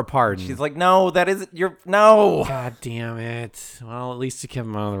him for a pardon. She's like, no, that isn't your... No. God damn it. Well, at least to keep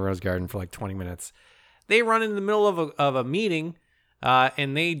him out of the rose garden for like 20 minutes. They run in the middle of a meeting,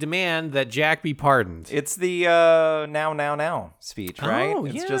 and they demand that Jack be pardoned. It's the now speech, right? Oh,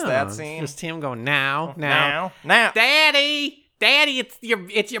 it's yeah. just that scene. It's just him going, now. Now. Daddy,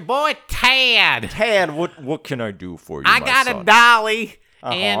 it's your boy Tad. Tad, what can I do for you, I my got son? a dolly,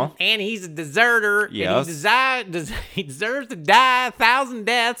 Uh-huh. and he's a deserter. Yes. And he deserves to die 1,000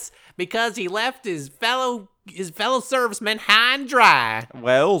 deaths because he left his fellow servicemen high and dry.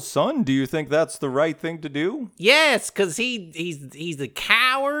 Well, son, do you think that's the right thing to do? Yes, because he's a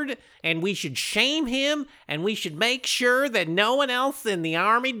coward, and we should shame him, and we should make sure that no one else in the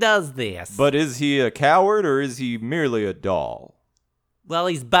army does this. But is he a coward or is he merely a doll? Well,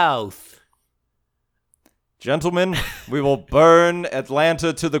 he's both. Gentlemen, we will burn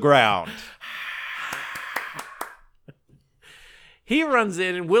Atlanta to the ground. He runs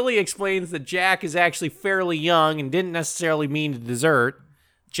in, and Willie explains that Jack is actually fairly young and didn't necessarily mean to desert.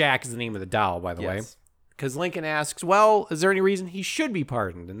 Jack is the name of the doll, by the way. Yes. Because Lincoln asks, well, is there any reason he should be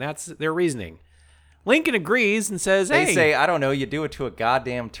pardoned? And that's their reasoning. Lincoln agrees and says, hey. They say, I don't know, you do it to a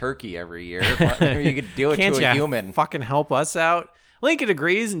goddamn turkey every year. You could do it Can't to you a human. fucking help us out? Lincoln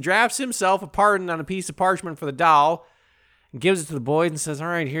agrees and drafts himself a pardon on a piece of parchment for the doll and gives it to the boys and says, all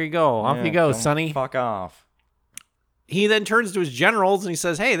right, here you go. Off Yeah, you go, don't Sonny. Fuck off. He then turns to his generals and he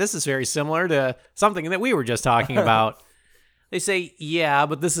says, hey, this is very similar to something that we were just talking about. They say, yeah,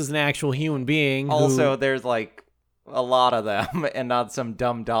 but this is an actual human being. Also, there's like a lot of them and not some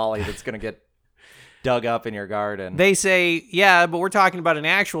dumb dolly that's going to get dug up in your garden. They say, yeah, but we're talking about an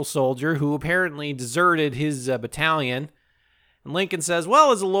actual soldier who apparently deserted his battalion. And Lincoln says,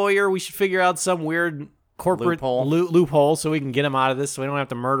 well, as a lawyer, we should figure out some weird corporate loophole so we can get him out of this so we don't have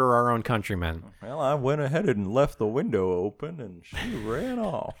to murder our own countrymen. Well, I went ahead and left the window open and she ran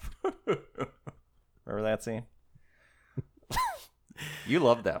off. Remember that scene? You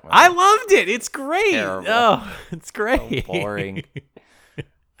loved that one. I loved it. It's great. Terrible. Oh, it's great. So boring.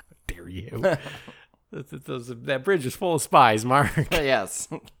 Dare you? That bridge is full of spies, Mark. Yes.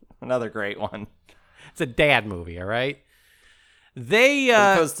 Another great one. It's a dad movie, all right? They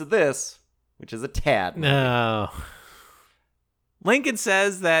As opposed to this, which is a tad. No. Lincoln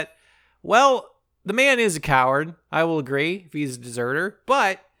says that, well, the man is a coward. I will agree if he's a deserter.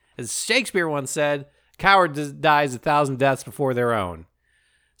 But, as Shakespeare once said, coward dies 1,000 deaths before their own.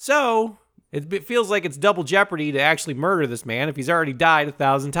 So, it feels like it's double jeopardy to actually murder this man if he's already died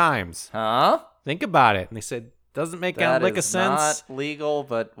 1,000 times. Huh? Think about it. And they said, doesn't make a lick of sense. Not legal,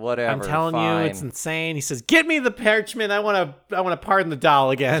 but whatever. I'm telling fine. you, it's insane. He says, "Get me the parchment. I want to pardon the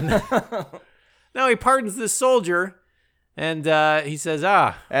doll again." No, he pardons this soldier, and he says,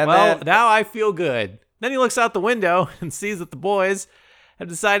 now I feel good. Then he looks out the window and sees that the boys have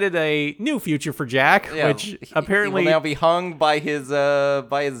decided a new future for Jack, which apparently he will now be hung by his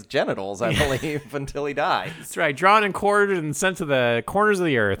genitals, I believe, until he dies. That's right, drawn and quartered and sent to the corners of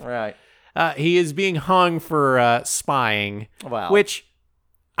the earth. Right. He is being hung for spying, Wow. which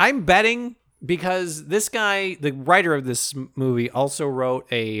I'm betting because this guy, the writer of this movie, also wrote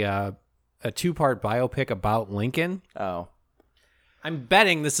a 2-part biopic about Lincoln. Oh. I'm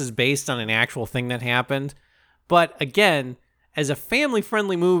betting this is based on an actual thing that happened. But again, as a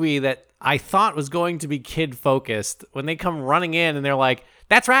family-friendly movie that I thought was going to be kid-focused, when they come running in and they're like,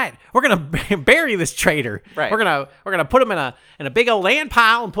 "That's right, we're gonna bury this traitor. Right. We're gonna put him in a big old ant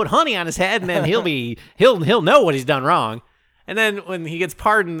pile and put honey on his head, and then he'll know what he's done wrong." And then when he gets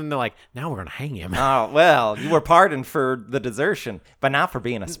pardoned, then they're like, "Now we're gonna hang him." Oh, well, you were pardoned for the desertion, but not for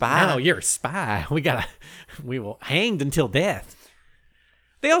being a spy. No, you're a spy. We will hanged until death.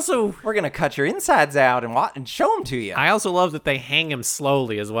 They also, We're going to cut your insides out and show them to you. I also love that they hang him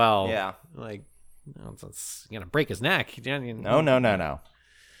slowly as well. Yeah. Like, it's gonna break his neck. No.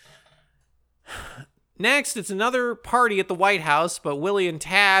 Next, it's another party at the White House, but Willie and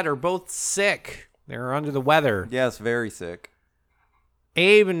Tad are both sick. They're under the weather. Yes, very sick.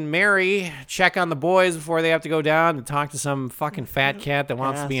 Abe and Mary check on the boys before they have to go down to talk to some fucking fat cat that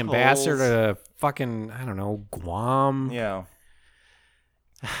wants to be ambassador to fucking, I don't know, Guam. Yeah.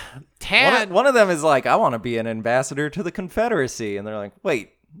 Tad. One of them is like, I want to be an ambassador to the Confederacy. And they're like,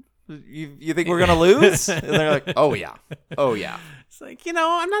 wait, you think we're going to lose? And they're like, oh, yeah. It's like,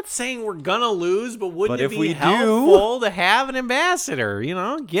 I'm not saying we're gonna lose, but wouldn't But it if be we helpful to have an ambassador?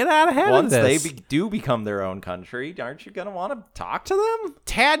 Get out ahead of Once this. they do become their own country, aren't you going to want to talk to them?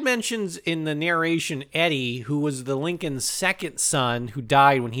 Tad mentions in the narration Eddie, who was the Lincoln's second son who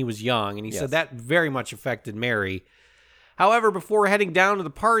died when he was young, and he said that very much affected Mary. However, before heading down to the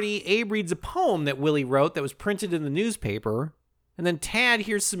party, Abe reads a poem that Willie wrote that was printed in the newspaper, and then Tad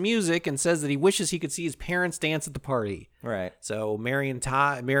hears some music and says that he wishes he could see his parents dance at the party. Right. So Mary and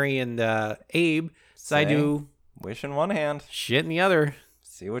Abe decide to wish in one hand, shit in the other.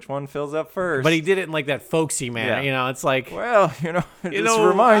 see which one fills up first. But he did it in like that folksy manner. Yeah. It's like, well, this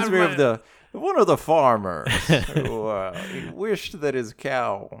reminds me of one of the farmers who he wished that his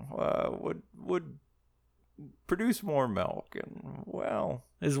cow would produce more milk, and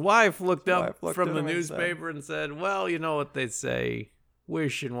his wife looked his up wife looked from at the him and newspaper and said, well, you know what they say,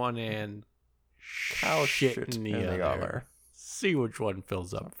 wish in one hand, cow shit in the other. other. See which one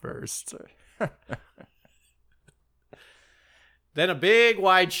fills up first. Then a big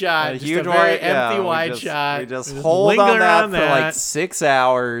wide shot, just a very empty wide shot. We just hold on that for like 6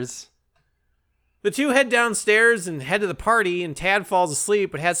 hours. The two head downstairs and head to the party, and Tad falls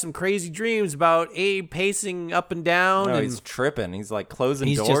asleep but has some crazy dreams about Abe pacing up and down. No, and he's tripping. He's like closing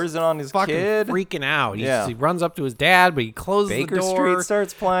he's doors just on his fucking kid. freaking out. Yeah. He runs up to his dad, but he closes Baker the door. Street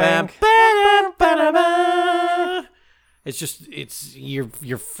starts playing. It's just, you're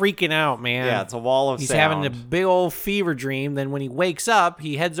freaking out, man. Yeah, it's a wall of He's sound. having a big old fever dream. Then when he wakes up,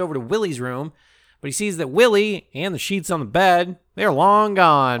 he heads over to Willie's room, but he sees that Willie and the sheets on the bed, they're long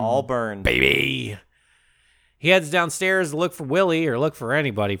gone. all burned. Baby. He heads downstairs to look for Willie, or look for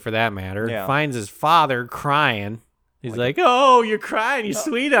anybody for that matter. Yeah. Finds his father crying. He's like, oh, you're crying. You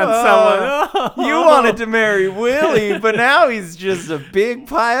sweet on someone. Oh. You wanted to marry Willie, but now he's just a big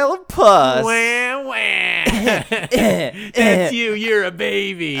pile of pus. Wah, wah. That's you. You're a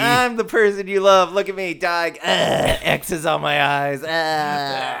baby. I'm the person you love. Look at me, dog. X's on my eyes.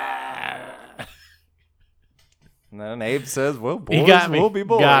 And then Abe says, well, boys will be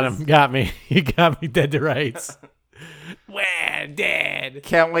boys. Got me. You got me dead to rights. Wah, Dad.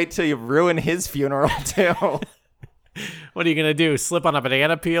 Can't wait till you ruin his funeral, too. What are you going to do? Slip on a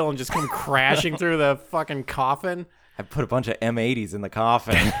banana peel and just come crashing through the fucking coffin? I put a bunch of M80s in the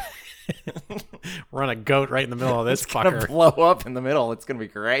coffin. Run a goat right in the middle of this It's going to fucker. blow up in the middle. It's going to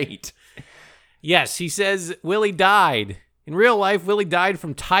be great. Yes, he says Willie died. In real life, Willie died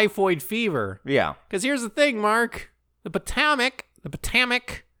from typhoid fever. Yeah. Because here's the thing, Mark. The Potomac.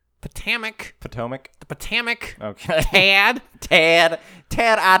 Potomac. Okay. Tad,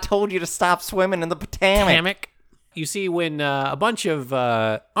 I told you to stop swimming in the Potomac. You see, when a bunch of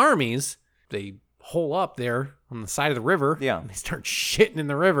armies, they hole up there on the side of the river. Yeah. And they start shitting in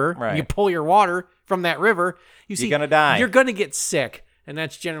the river. Right. You pull your water from that river. You're gonna die. You're going to get sick. And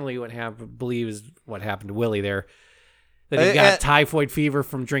that's generally what believe is what happened to Willie there. That he got typhoid fever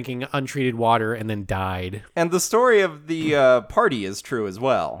from drinking untreated water and then died. And the story of the party is true as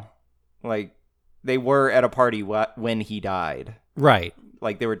well. Like, they were at a party when he died. Right.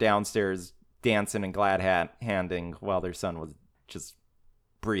 Like, they were downstairs dancing and glad-handing while their son was just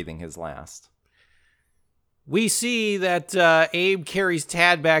breathing his last. We see that Abe carries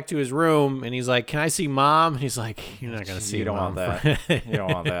Tad back to his room, and he's like, can I see Mom? And he's like, you're not going to see You don't Mom. want that. You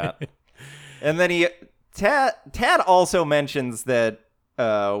don't want that. And then Tad also mentions that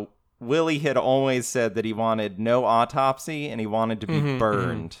Willie had always said that he wanted no autopsy and he wanted to be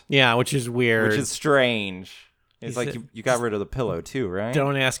burned. Yeah, which is weird. Which is strange. He's like, said- you got rid of the pillow too, right?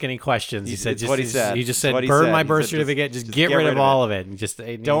 Don't ask any questions. He said, It's what he said. He just It's said, what he burn said. my He birth said, certificate. just Just get rid of all of it. And just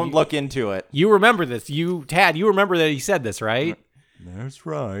Don't look into it. You remember this. Tad, you remember that he said this, right? That's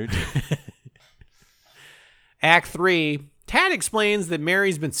right. Act 3. Tad explains that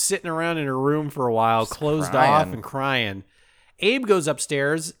Mary's been sitting around in her room for a while, closed crying. off and crying. Abe goes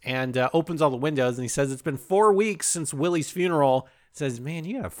upstairs and opens all the windows, and he says it's been 4 weeks since Willie's funeral. He says, man,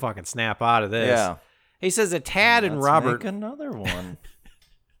 you gotta fucking snap out of this. Yeah. He says that Tad and Let's Robert... make another one.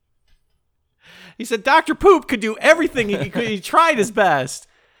 He said Dr. Poop could do everything he could. He tried his best.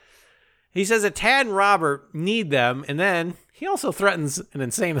 He says that Tad and Robert need them, and then he also threatens an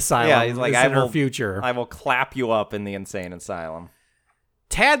insane asylum. Yeah, he's like, in her future. I will clap you up in the insane asylum.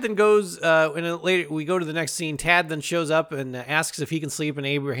 Tad then goes, later we go to the next scene. Tad then shows up and asks if he can sleep in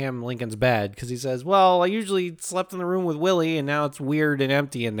Abraham Lincoln's bed, because he says, well, I usually slept in the room with Willie, and now it's weird and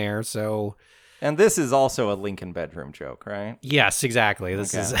empty in there, so... And this is also a Lincoln bedroom joke, right? Yes, exactly.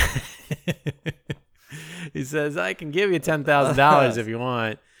 This Okay. is... He says, I can give you $10,000 if you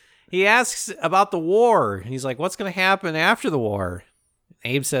want. He asks about the war. And he's like, what's going to happen after the war?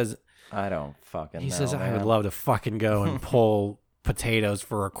 Abe says... I don't fucking know. He says, I man. would love to fucking go and pull potatoes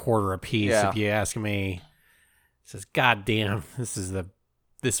for $0.25 apiece, Yeah. if you ask me. He says, God damn,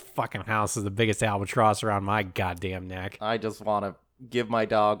 this fucking house is the biggest albatross around my goddamn neck. I just want to give my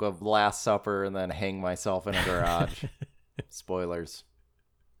dog a Last Supper and then hang myself in a garage. Spoilers.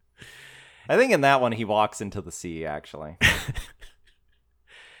 I think in that one he walks into the sea, actually.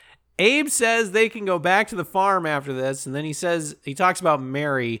 Abe says they can go back to the farm after this, and then he talks about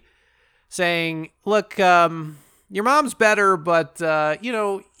Mary, saying, "Look, your mom's better, but you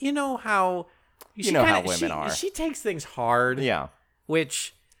know how how women are. She takes things hard, Yeah.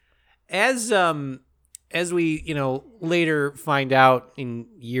 which, as we later find out in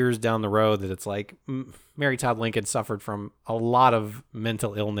years down the road that it's like Mary Todd Lincoln suffered from a lot of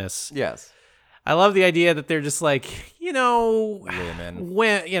mental illness. Yes. I love the idea that they're just like, Women.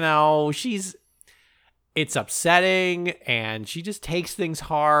 when it's upsetting and she just takes things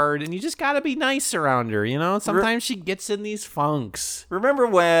hard and you just got to be nice around her, Sometimes she gets in these funks. Remember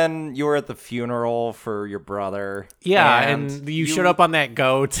when you were at the funeral for your brother? Yeah, and you showed up on that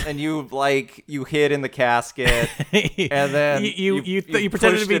goat. And you hid in the casket. And then you pretended to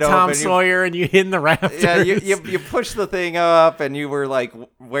pushed be it Tom open. Sawyer and you hid in the rafters. Yeah, you pushed the thing up and you were like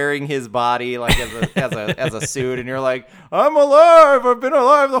wearing his body like as a suit, and you're like, I'm alive. I've been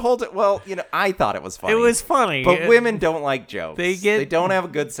alive the whole time. Well, I thought it was funny. It was funny, but women don't like jokes. They don't have a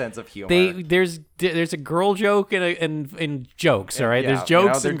good sense of humor. There's a girl joke and jokes. All right, Yeah, there's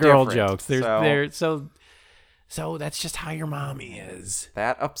jokes they're and girl different. jokes. So that's just how your mommy is.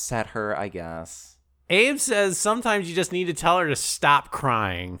 That upset her, I guess. Abe says sometimes you just need to tell her to stop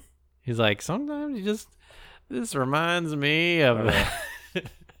crying. He's like, sometimes this reminds me of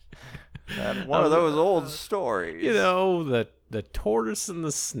One of those old stories. the tortoise and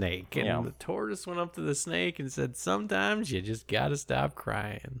the snake. And Yeah. the tortoise went up to the snake and said, sometimes you just gotta stop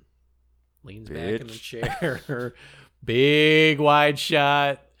crying. Leans back in the chair. Big wide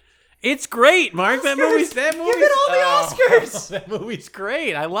shot. It's great, Mark. That movie's Give it all the Oscars. That movie's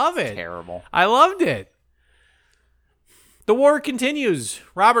great. I love it. Terrible. I loved it. The war continues.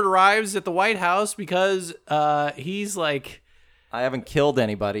 Robert arrives at the White House because he's like, I haven't killed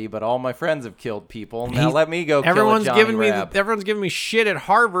anybody, but all my friends have killed people. Now let me go kill a everyone's Johnny giving Reb. everyone's giving me shit at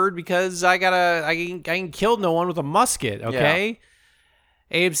Harvard because I ain't killed no one with a musket, okay?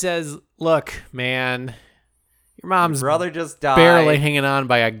 Abe says, "Look, man, your mom's brother just died. barely hanging on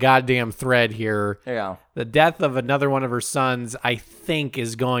by a goddamn thread here. Yeah. The death of another one of her sons, I think,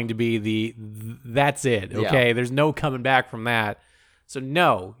 is going to be that's it, okay? Yeah. There's no coming back from that. So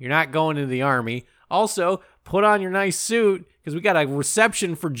no, you're not going into the army. Also, put on your nice suit because we got a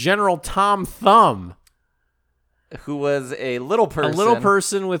reception for General Tom Thumb, Who was a little person. a little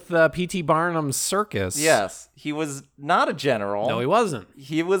person with P.T. Barnum's circus. Yes. He was not a general. No, he wasn't.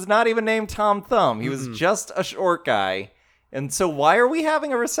 He was not even named Tom Thumb. He was just a short guy. And so why are we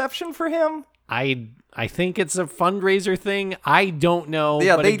having a reception for him? I think it's a fundraiser thing. I don't know.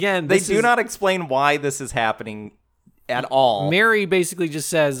 Yeah, but again, they do not explain why this is happening at all. Mary basically just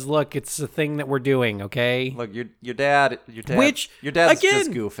says, "Look, it's a thing that we're doing, okay?" Look, your dad's again,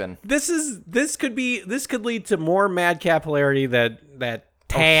 just goofing. This could lead to more madcap hilarity that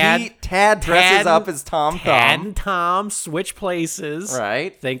Tad Tad dresses up as Tom Tad Thumb. and Tom switch places.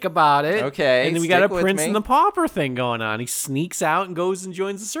 Right. Think about it. Okay, And then we got a stick with Prince me. and the Pauper thing going on. He sneaks out and goes and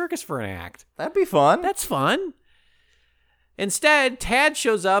joins the circus for an act. That'd be fun. That's fun. Instead, Tad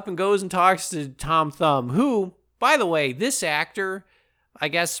shows up and goes and talks to Tom Thumb, who, by the way, this actor, I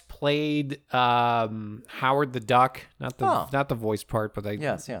guess, played Howard the Duck. Not the voice part, but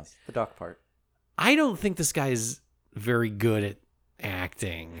yes, the duck part. I don't think this guy's very good at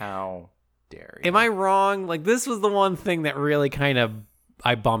acting. How dare you? Am I wrong? Like, this was the one thing that really kind of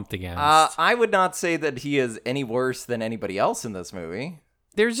I bumped against. I would not say that he is any worse than anybody else in this movie.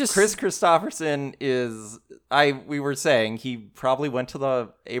 There's just Chris Christopherson is. We were saying he probably went to the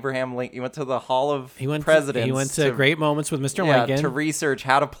Abraham Lincoln. He went to the Hall of Presidents. He went to Great Moments with Mr. Yeah, Lincoln to research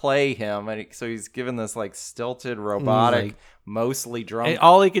how to play him, and so he's given this like stilted, robotic, mostly drunk. And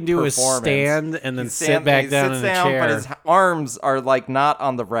all he can do is performance. stand and then He sit back down in a chair. But his arms are like not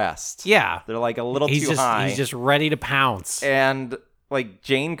on the rest. Yeah, they're like a little too high. He's just ready to pounce. And like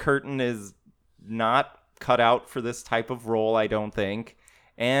Jane Curtin is not cut out for this type of role, I don't think.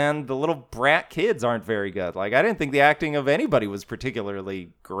 And the little brat kids aren't very good. Like, I didn't think the acting of anybody was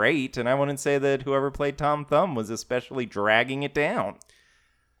particularly great, and I wouldn't say that whoever played Tom Thumb was especially dragging it down.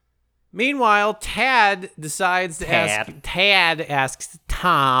 Meanwhile, Tad asks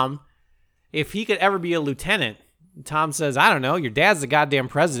Tom if he could ever be a lieutenant Tom says, I don't know. Your dad's the goddamn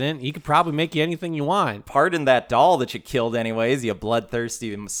president. He could probably make you anything you want. Pardon that doll that you killed anyways, you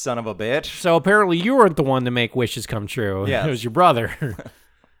bloodthirsty son of a bitch. So apparently you weren't the one to make wishes come true. Yes. It was your brother.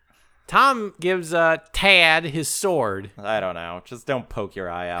 Tom gives Tad his sword. I don't know. Just don't poke your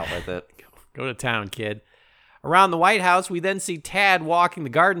eye out with it. Go to town, kid. Around the White House, we then see Tad walking the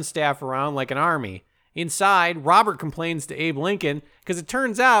garden staff around like an army. Inside, Robert complains to Abe Lincoln because it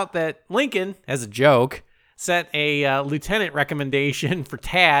turns out that Lincoln, as a joke, set a lieutenant recommendation for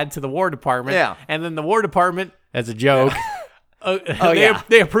Tad to the War Department. Yeah. And then the War Department, as a joke, yeah.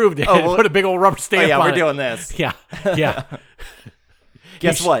 they approved it. Oh, well, put a big old rubber stamp yeah, on we're it. doing this. Yeah, yeah.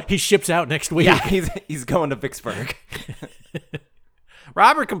 Guess what? He ships out next week. Yeah, he's going to Vicksburg.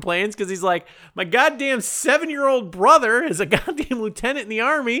 Robert complains because he's like, my goddamn 7-year-old brother is a goddamn lieutenant in the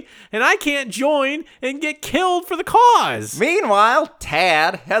army, and I can't join and get killed for the cause. Meanwhile,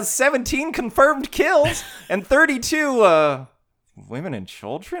 Tad has 17 confirmed kills and 32 women and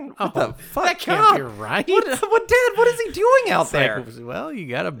children. What the fuck? That can't be right. What Dad? What is he doing out It's there? like, well, you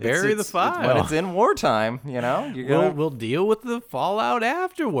gotta bury the It's file. when it's in wartime, you know. You gotta, We'll deal with the fallout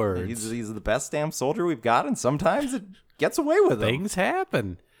afterwards. he's the best damn soldier we've got, and sometimes it gets away with him. Things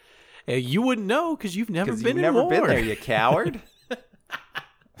happen. You wouldn't know because you've never Because been you've in never war. been there, you coward.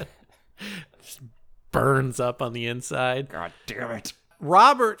 Burns up on the inside. God damn it.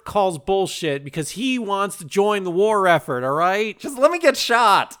 Robert calls bullshit because he wants to join the war effort, all right? Just let me get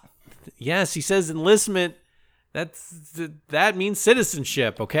shot. Yes, he says enlistment, that means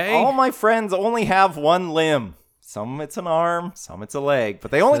citizenship, okay? All my friends only have one limb. Some it's an arm, some it's a leg, but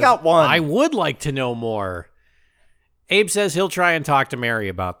they only got one. I would like to know more. Abe says he'll try and talk to Mary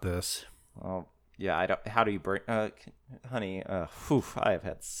about this. Oh, yeah, I don't. How do you bring, honey? I have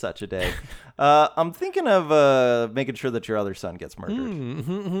had such a day. I'm thinking of making sure that your other son gets murdered.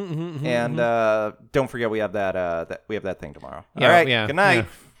 And don't forget we have that we have that thing tomorrow. Yeah, all right. yeah, Good night.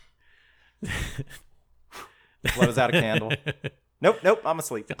 Let us out a candle. Nope. I'm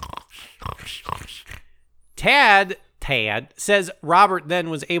asleep. Tad says Robert then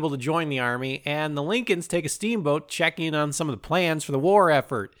was able to join the army, and the Lincolns take a steamboat checking on some of the plans for the war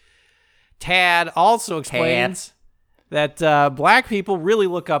effort. Tad also explains that black people really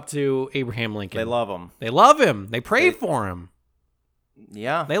look up to Abraham Lincoln. They love him. They love him. They pray for him.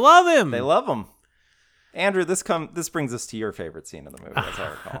 Yeah. They love him. They love him. Andrew, this brings us to your favorite scene in the movie, as I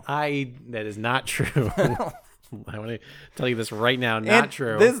recall. That is not true. I want to tell you this right now. Not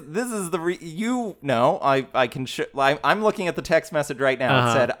true. This is the I can. I'm looking at the text message right now.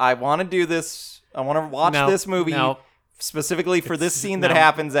 It said, "I want to do this. I want to watch this movie specifically for this scene that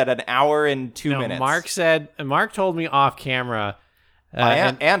happens at an hour and 2 minutes." Mark told me off camera.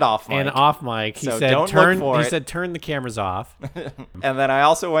 And off mic. And off mic. He So said, don't look for it. He said, turn the cameras off. And then I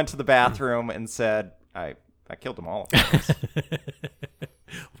also went to the bathroom and said, I killed them all. Of course.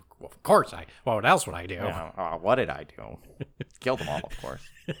 Well, of course what else would I do? What did I do? Killed them all, of course.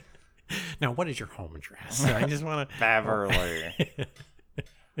 Now, what is your home address? I just want to... Beverly.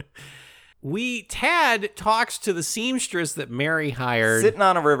 Tad talks to the seamstress that Mary hired. Sitting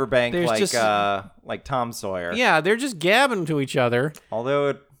on a riverbank There's like Tom Sawyer. Yeah, they're just gabbing to each other. Although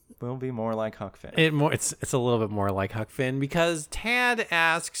it will be more like Huck Finn. It's a little bit more like Huck Finn because Tad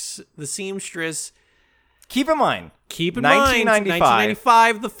asks the seamstress... Keep in mind,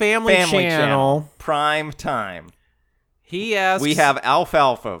 1995, the Family Channel. Prime time. He asks... We have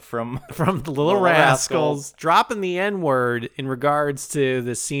Alfalfa from the Little Rascals dropping the N-word in regards to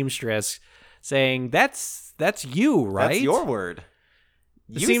the seamstress, saying, that's you, right? That's your word.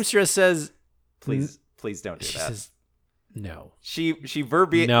 The seamstress says... Please don't do she that. Says, no. She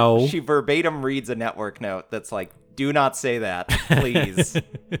verbatim reads a network note that's like, do not say that, please.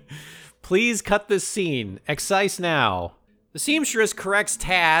 Please cut this scene. Excise now. The seamstress corrects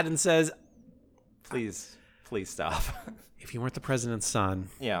Tad and says, Please stop. If you weren't the president's son,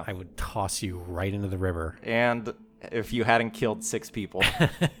 yeah, I would toss you right into the river. And if you hadn't killed 6 people,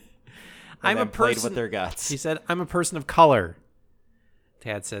 I'm a person played with their guts. He said, I'm a person of color.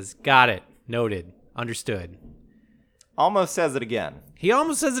 Tad says, got it. Noted. Understood. Almost says it again. He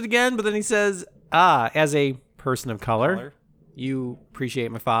almost says it again, but then he says, as a person of color, you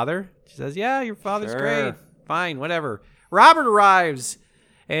appreciate my father? She says, yeah, your father's great. Fine, whatever. Robert arrives,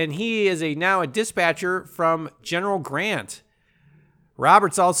 and he is now a dispatcher from General Grant.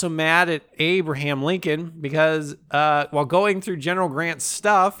 Robert's also mad at Abraham Lincoln because while going through General Grant's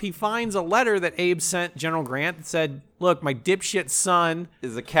stuff, he finds a letter that Abe sent General Grant that said, look, my dipshit son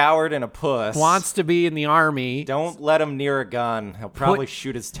is a coward and a puss. Wants to be in the army. Don't let him near a gun. He'll probably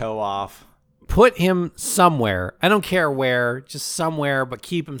shoot his toe off. Put him somewhere. I don't care where, just somewhere, but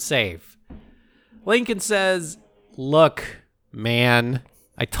keep him safe. Lincoln says, look, man,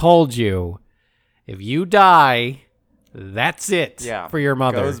 I told you, if you die, that's it for your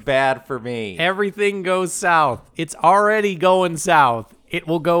mother. Goes bad for me. Everything goes south. It's already going south. It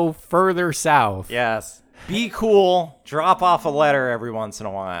will go further south. Yes. Be cool. Drop off a letter every once in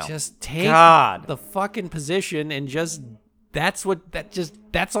a while. Just take God. the fucking position and that's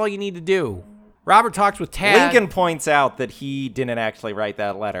all you need to do. Robert talks with Tad. Lincoln points out that he didn't actually write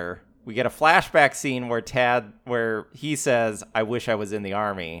that letter. We get a flashback scene where he says, "I wish I was in the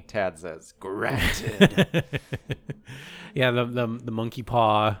army." Tad says, "Granted." Yeah, the monkey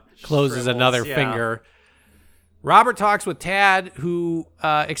paw closes Shrivels, another yeah. finger. Robert talks with Tad, who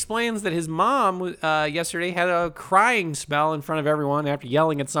explains that his mom yesterday had a crying spell in front of everyone after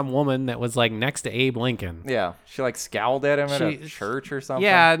yelling at some woman that was like next to Abe Lincoln. Yeah, she like scowled at him at a church or something.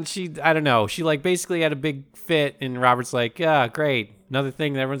 Yeah, and I don't know. She like basically had a big fit, and Robert's like, yeah, great. Another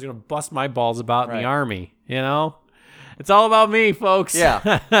thing that everyone's going to bust my balls about in the army, you know? It's all about me, folks.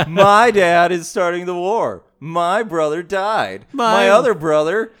 Yeah. My dad is starting the war. My brother died. My other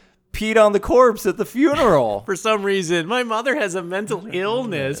brother peed on the corpse at the funeral. For some reason, my mother has a mental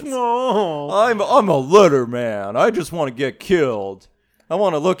illness. Whoa. I'm a letter man. I just want to get killed. I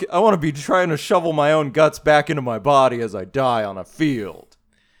want to be trying to shovel my own guts back into my body as I die on a field.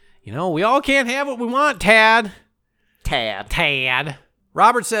 You know, we all can't have what we want, Tad. Tad.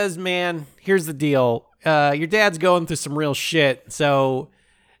 Robert says, man, here's the deal. Your dad's going through some real shit, so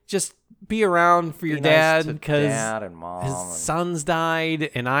just be around for your dad because dad and mom his son's died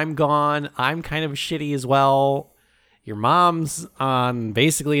and I'm gone. I'm kind of shitty as well. Your mom's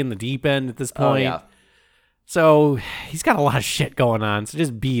basically in the deep end at this point. Oh, yeah. So he's got a lot of shit going on, so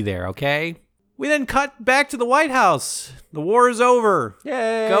just be there, okay? We then cut back to the White House. The war is over.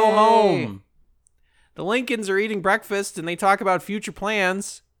 Yay! Go home. The Lincolns are eating breakfast, and they talk about future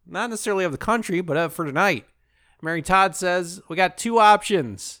plans, not necessarily of the country, but for tonight. Mary Todd says, we got two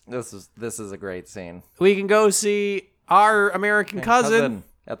options. This is a great scene. We can go see our American cousin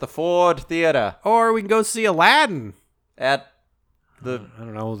at the Ford Theater. Or we can go see Aladdin. At the I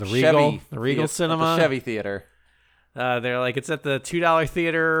don't know, the Chevy Regal Cinema. The Chevy Theater. They're like, it's at the $2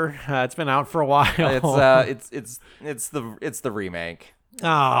 theater. It's been out for a while. It's the remake. Oh,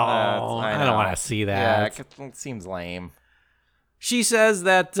 I don't want to see that. Yeah, it seems lame. She says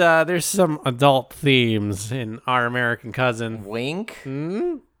that there's some adult themes in Our American Cousin. Wink.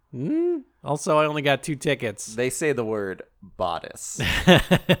 Also, I only got 2 tickets. They say the word bodice.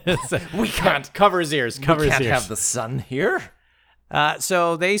 We can't. Cover his ears. We can't have the sun here.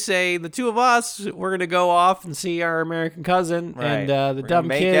 So they say the two of us, we're going to go off and see Our American Cousin. Right. And the dumb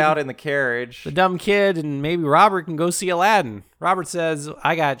make kid. out in the carriage. The dumb kid and maybe Robert can go see Aladdin. Robert says,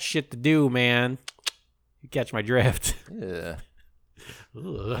 I got shit to do, man. You catch my drift. Yeah.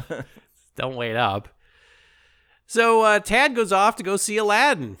 Don't wait up. So Tad goes off to go see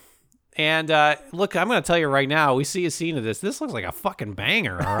Aladdin. And look, I'm going to tell you right now, we see a scene of this. This looks like a fucking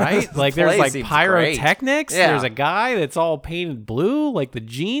banger, all right? Like there's like pyrotechnics. Yeah. There's a guy that's all painted blue, like the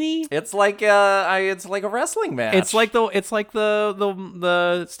genie. It's like a wrestling match. It's like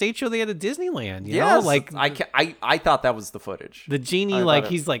the stage show they had at Disneyland. You know? Like I thought that was the footage. The genie, like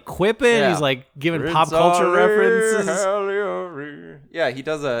he's like quipping, Yeah. he's like giving pop culture references. Yeah, he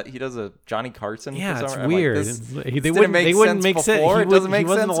does a Johnny Carson. Yeah, for it's some, weird. Like, They wouldn't make sense. Before. It doesn't make he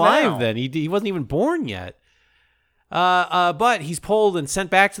wasn't sense alive now. then. He wasn't even born yet. But he's pulled and sent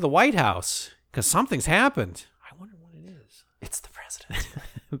back to the White House because something's happened. I wonder what it is. It's the president.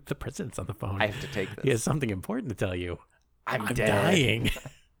 The president's on the phone. I have to take this. He has something important to tell you. I'm dead. dying.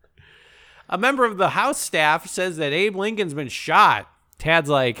 A member of the House staff says that Abe Lincoln's been shot. Tad's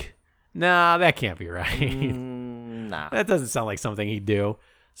like, nah, that can't be right. Nah. That doesn't sound like something he'd do.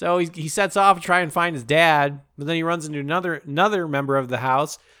 So he sets off to try and find his dad, but then he runs into another member of the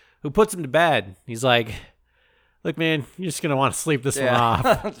house who puts him to bed. He's like, look, man, you're just going to want to sleep this one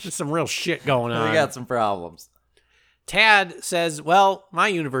off. There's some real shit going on. We got some problems. Tad says, well, my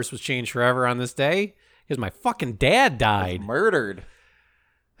universe was changed forever on this day because my fucking dad died. Murdered.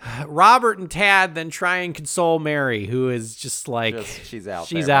 Robert and Tad then try and console Mary, who is just like, she's out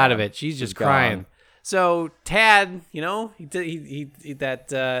She's there, out man. of it. She's just She's crying. gone. So Tad, you know, he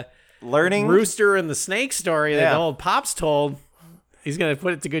that Learning rooster and the snake story that Yeah. old Pops told, he's going to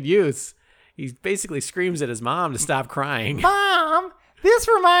put it to good use. He basically screams at his mom to stop crying. Mom, this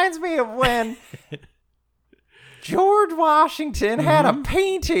reminds me of when George Washington had a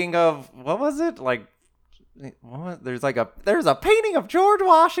painting of, what was it? Like, there's a painting of George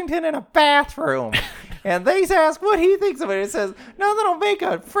Washington in a bathroom. And they ask what he thinks of it. It says, nothing will make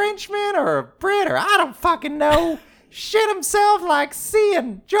a Frenchman or a Brit or I don't fucking know shit himself like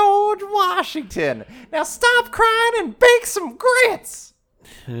seeing George Washington. Now stop crying and bake some grits.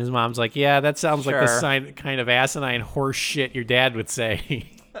 And his mom's like, yeah, that sounds like Sure. the kind of asinine horse shit your dad would say.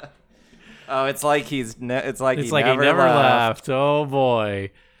 Oh, it's like he It's never like he never left. Oh,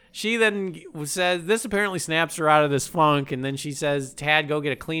 boy. She then says, this apparently snaps her out of this funk, and then she says, Tad, go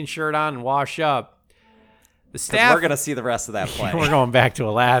get a clean shirt on and wash up. The 'Cause staff... we're gonna see the rest of that play. We're going back to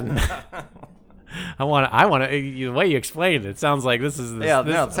Aladdin. I want to. The way you explained it sounds like this is. Yeah,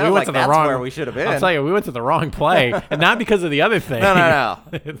 this, no, it we sounds went like to the that's wrong. where we should have been. I'll tell you, we went to the wrong play, and not because of the other thing. No.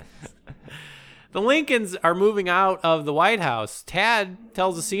 The Lincolns are moving out of the White House. Tad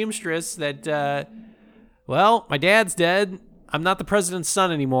tells the seamstress that, well, my dad's dead. I'm not the president's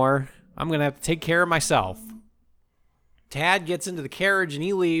son anymore. I'm gonna have to take care of myself. Tad gets into the carriage and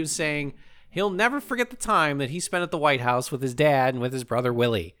he leaves, saying he'll never forget the time that he spent at the White House with his dad and with his brother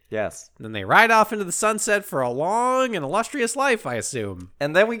Willie. Yes. And then they ride off into the sunset for a long and illustrious life, I assume.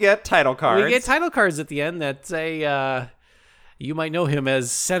 And then we get title cards. We get title cards at the end that say, you might know him as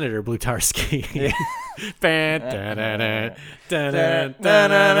Senator Blutarski.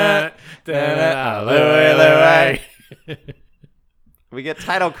 We get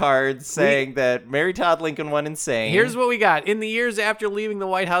title cards saying that Mary Todd Lincoln went insane. Here's what we got. In the years after leaving the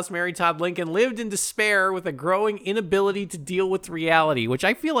White House, Mary Todd Lincoln lived in despair with a growing inability to deal with reality, which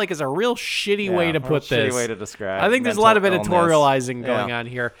I feel like is a real shitty way to put this. Shitty way to describe. I think there's a lot of mental editorializing illness. going on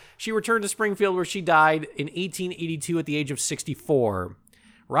here. She returned to Springfield, where she died in 1882 at the age of 64.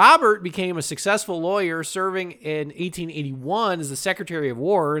 Robert became a successful lawyer, serving in 1881 as the Secretary of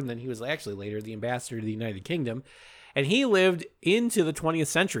War, and then he was actually later the ambassador to the United Kingdom. And he lived into the 20th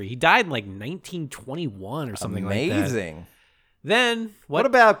century. He died in like 1921 or something like that. Amazing. Then What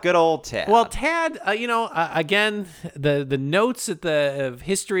about good old Tad? Well, Tad, again, the notes at of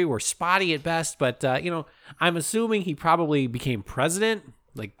history were spotty at best, but I'm assuming he probably became president,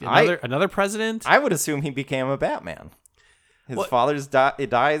 like another president. I would assume he became a Batman. His father's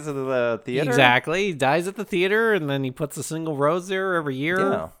dies at the theater. Exactly. He dies at the theater, and then he puts a single rose there every year.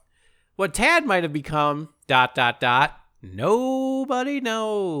 Yeah. What Tad might have become, ... nobody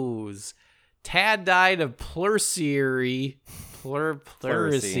knows. Tad died of pleurisy in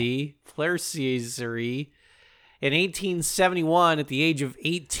 1871 at the age of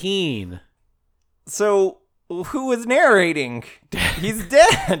 18. So, who was narrating? He's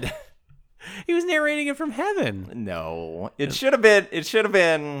dead. He was narrating it from heaven. No, it should have been. I'll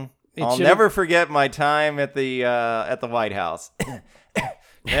should've- never forget my time at the White House.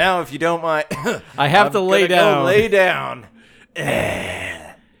 Now, if you don't mind, I have I'm to lay gonna go down. lay down.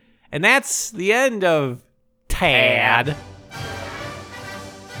 And that's the end of Tad.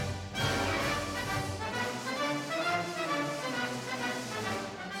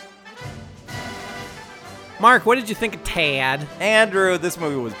 Mark, what did you think of Tad? Andrew, this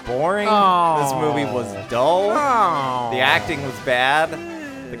movie was boring. Oh. This movie was dull. Oh. The acting was bad.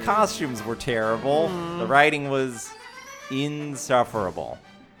 The costumes were terrible. The writing was insufferable.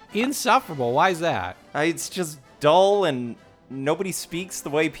 Insufferable. Why is that? It's just dull, and nobody speaks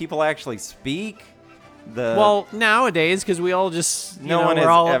the way people actually speak. Well, nowadays, because we all just, No one is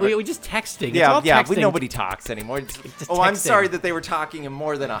we just texting. It's Yeah, all yeah. texting. Nobody talks anymore. just I'm texting. sorry that they were talking in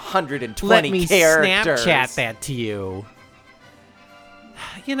more than 120 Let me characters. Snapchat that to you.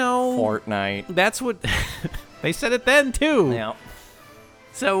 Fortnite. That's what they said it then too. Yeah.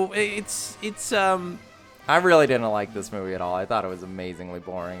 So it's I really didn't like this movie at all. I thought it was amazingly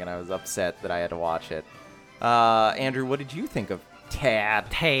boring, and I was upset that I had to watch it. Andrew, what did you think of Tad?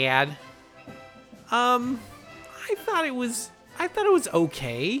 I thought it was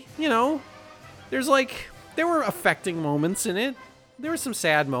okay. There were affecting moments in it. There were some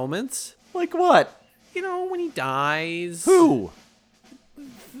sad moments. Like what? When he dies. Who?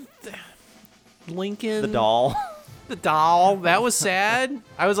 Lincoln. The doll. The doll. That was sad.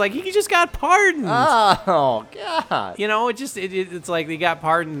 I was like, he just got pardoned. Oh God. It's like they got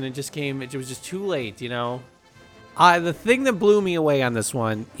pardoned and it was just too late, The thing that blew me away on this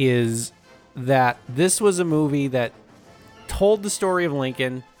one is that this was a movie that told the story of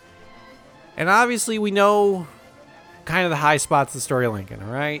Lincoln. And obviously we know kind of the high spots of the story of Lincoln,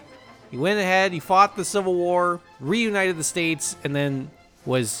 all right? He went ahead, he fought the Civil War, reunited the states, and then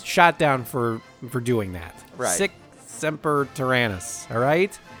was shot down for doing that. Right. Sic semper tyrannis, all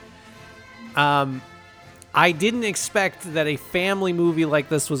right? I didn't expect that a family movie like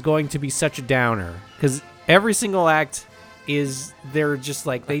this was going to be such a downer, because every single act is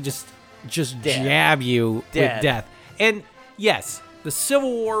they just jab you with death. And yes, the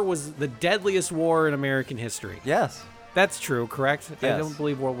Civil War was the deadliest war in American history. Yes. That's true, correct? I Yes. don't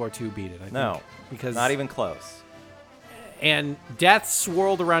believe World War II beat it. I No. think, because Not even close. and death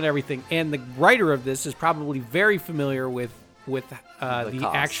swirled around everything. And the writer of this is probably very familiar with the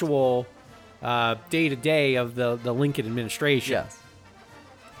cost. actual day-to-day of the Lincoln administration. Yes.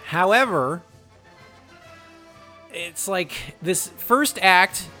 However, it's like this first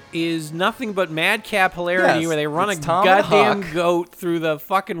act is nothing but madcap hilarity, Yes, where they run a it's Tom and goddamn Huck. goat through the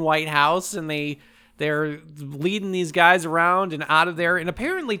fucking White House, and they're leading these guys around and out of there. And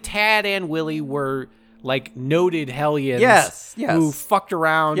apparently Tad and Willie were like noted hellions, Yes. who fucked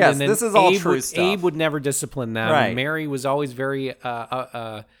around. Yes, and then this is all Abe true would, stuff. Abe would never discipline them. Right. And Mary was always very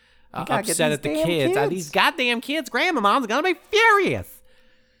gotta get upset at the these damn kids. kids. These goddamn kids, Grandma's gonna be furious.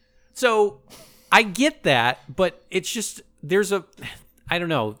 So I get that, but it's just I don't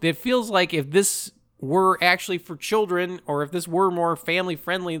know. It feels like if this were actually for children, or if this were more family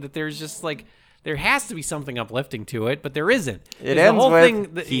friendly, that there's just like there has to be something uplifting to it, but there isn't. It The ends whole with,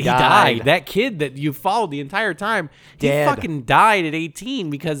 thing that he he died. died. That kid that you followed the entire time, Dead. he fucking died at 18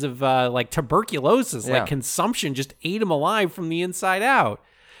 because of like tuberculosis. Yeah. Like consumption just ate him alive from the inside out.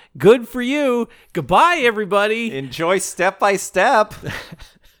 Good for you. Goodbye, everybody. Enjoy Step by Step.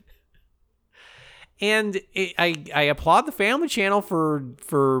 And I applaud the Family Channel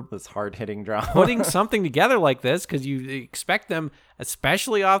for This hard-hitting drama. putting something together like this, because you expect them,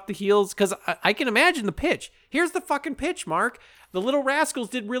 especially off the heels, because I can imagine the pitch. Here's the fucking pitch, Mark. The Little Rascals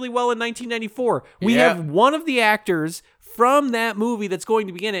did really well in 1994. We Yeah. have one of the actors from that movie that's going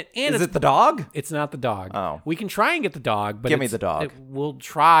to be in it. And Is it the dog? It's not the dog. Oh. We can try and get the dog. But Give me the dog. We'll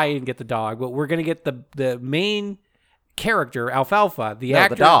try and get the dog, but we're going to get the main character, Alfalfa, the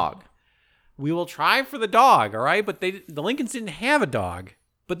actor. The dog. We will try for the dog, all right? But the Lincolns didn't have a dog.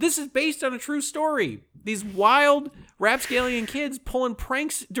 But this is based on a true story. These wild rapscallion kids pulling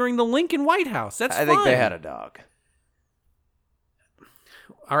pranks during the Lincoln White House. That's I think fun. they had a dog.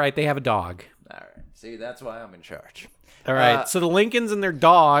 All right, they have a dog. All right. See, that's why I'm in charge. All right, so the Lincolns and their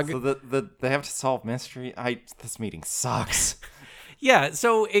dog. So they have to solve mystery. This meeting sucks. Yeah,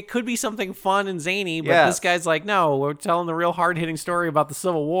 so it could be something fun and zany, but Yes. this guy's like, no, we're telling the real hard-hitting story about the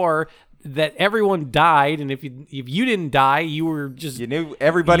Civil War, that everyone died, and if you didn't die, you were just... You knew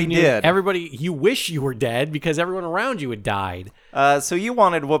everybody you knew did. Everybody, you wish you were dead because everyone around you had died. So you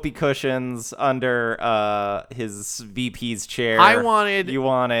wanted whoopee cushions under his VP's chair. I wanted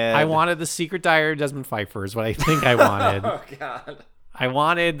the Secret Diary of Desmond Pfeiffer is what I think I wanted. Oh God. I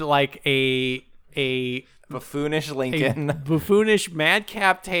wanted like a Buffoonish Lincoln. buffoonish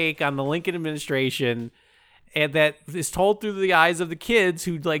madcap take on the Lincoln administration, and that is told through the eyes of the kids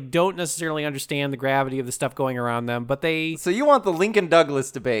who like don't necessarily understand the gravity of the stuff going around them, but they... So you want the Lincoln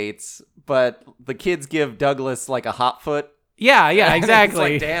Douglas debates, but the kids give Douglas like a hot foot. Yeah, And he's, exactly.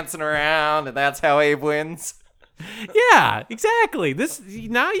 like dancing around, and that's how Abe wins. Yeah, exactly.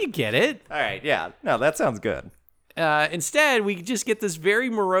 Now you get it. All right, yeah. No, that sounds good. Instead, we just get this very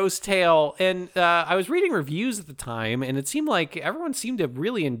morose tale. And I was reading reviews at the time, and it seemed like everyone seemed to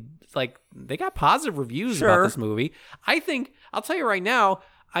really, they got positive reviews about this movie. I think, I'll tell you right now,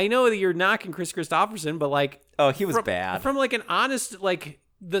 I know that you're knocking Chris Christopherson, but like... Oh, he was bad. From like an honest, like...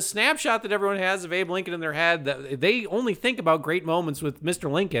 The snapshot that everyone has of Abe Lincoln in their head, that they only think about great moments with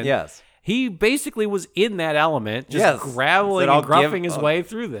Mr. Lincoln. Yes. He basically was in that element, just Yes. graveling Said, and gruffing his way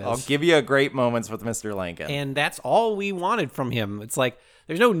through this. I'll give you a great moments with Mr. Lincoln. And that's all we wanted from him. It's like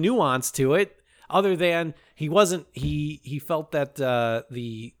there's no nuance to it other than he felt that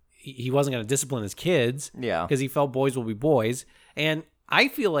he wasn't going to discipline his kids. Yeah. Because he felt boys will be boys. And I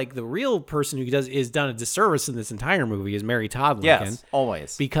feel like the real person who is done a disservice in this entire movie is Mary Todd Lincoln. Yes,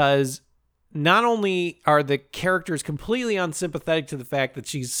 always. Because not only are the characters completely unsympathetic to the fact that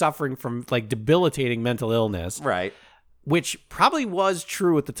she's suffering from like debilitating mental illness, Right. which probably was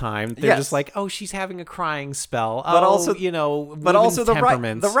true at the time. They're Yes. just like, oh, she's having a crying spell. But also, but also the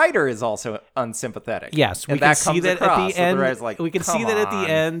temperaments. writer is also unsympathetic. Yes, we and can that see comes that across. at the So end. the writer's like, we can see "Come that at the on."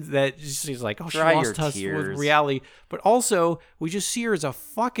 end that she's like, oh, she Dry lost your touch with tears. reality. But also, we just see her as a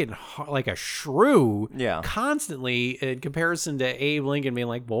fucking like a shrew. Yeah. Constantly in comparison to Abe Lincoln being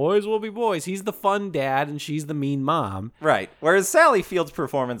like, boys will be boys. He's the fun dad and she's the mean mom. Right. Whereas Sally Field's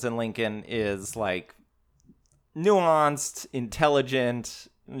performance in Lincoln is like nuanced, intelligent.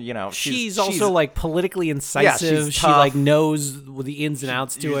 You know, She's also like politically incisive. Yeah, she's she tough. like knows the ins and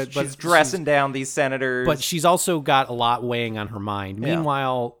outs to it. But she's dressing down these senators. But she's also got a lot weighing on her mind. Yeah.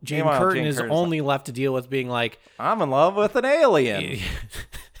 Meanwhile, Jane Curtin is only left to deal with being like, I'm in love with an alien.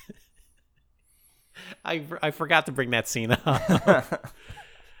 I forgot to bring that scene up.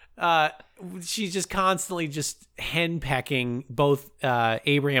 She's just constantly just henpecking both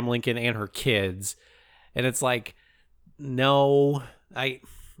Abraham Lincoln and her kids. And it's like, no,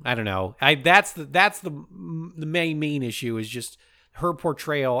 I don't know. That's the main issue is just her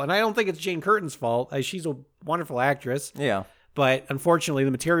portrayal, and I don't think it's Jane Curtin's fault. She's a wonderful actress. Yeah. But unfortunately,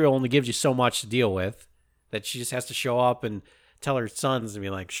 the material only gives you so much to deal with that she just has to show up and tell her sons and be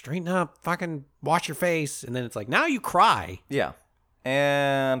like, straighten up, fucking wash your face. And then it's like, now you cry. Yeah.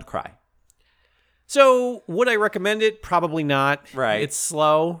 And cry. So would I recommend it? Probably not. Right. It's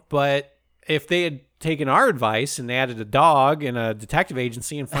slow, but if they had taken our advice and they added a dog and a detective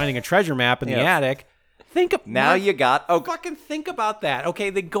agency and finding a treasure map in the attic, now you got... Oh, fucking think about that. Okay,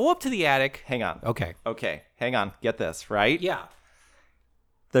 they go up to the attic. hang on. Okay. Hang on. Get this, right? Yeah.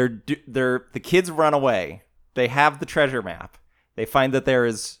 The kids run away. They have the treasure map. They find that there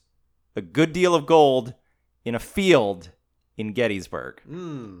is a good deal of gold in a field in Gettysburg.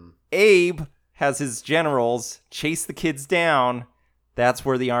 Abe has his generals chase the kids down. That's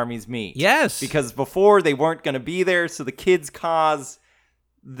where the armies meet. Yes. Because before they weren't going to be there, so the kids cause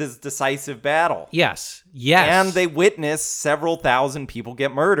this decisive battle. Yes. And they witness several thousand people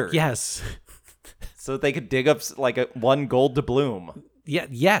get murdered. Yes. So that they could dig up like one gold doubloon. Yeah.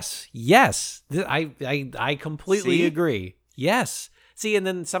 Yes. I completely agree. Yes. See, and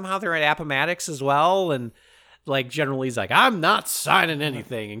then somehow they're at Appomattox as well, and like General Lee's like, I'm not signing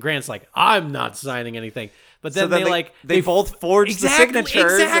anything, and Grant's like, I'm not signing anything. But then, they both forged the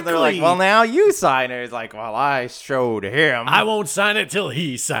signatures, and they're like, well, now you sign it. It's like, well, I showed him. I won't sign it till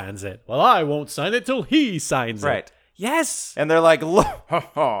he signs it. Well, I won't sign it till he signs it. Right. Yes. And they're like,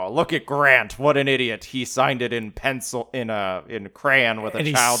 look at Grant. What an idiot. He signed it in pencil, in crayon with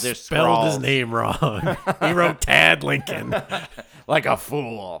a childish spelled scrawl. his name wrong. He wrote Tad Lincoln. Like a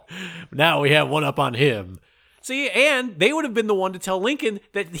fool. Now we have one up on him. See, and they would have been the one to tell Lincoln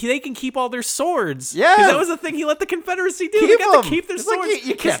that they can keep all their swords. Yeah. Because that was the thing he let the Confederacy do. They Keep got them. to keep their It's like, swords.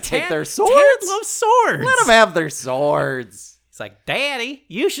 you can't take their swords. Tad loves swords. Let them have their swords. He's like, Daddy,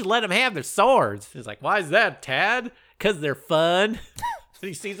 you should let them have their swords. He's like, why is that, Tad? Because they're fun. So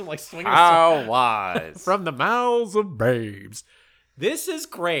he sees them like swinging How wise. from the mouths of babes. This is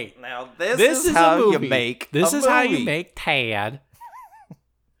great. Now, this is how you make This a is how you movie. make Tad.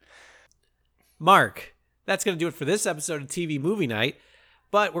 Mark, that's going to do it for this episode of TV Movie Night.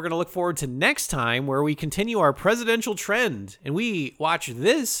 But we're going to look forward to next time where we continue our presidential trend. And we watch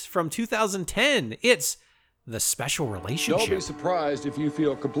this from 2010. It's The Special Relationship. Don't be surprised if you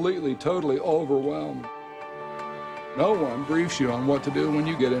feel completely, totally overwhelmed. No one briefs you on what to do when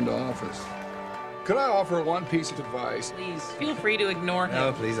you get into office. Could I offer one piece of advice? Please feel free to ignore him.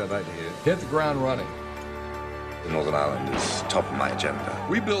 No, please, I'd like to hear it. Hit the ground running. The Northern Ireland is top of my agenda.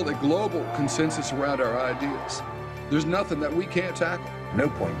 We build a global consensus around our ideas. There's nothing that we can't tackle. No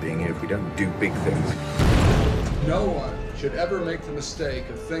point being here if we don't do big things. No one should ever make the mistake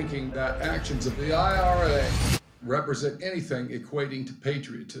of thinking that actions of the IRA represent anything equating to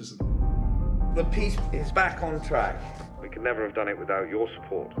patriotism. The peace is back on track. We could never have done it without your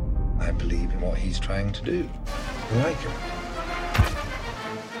support. I believe in what he's trying to do. I like him.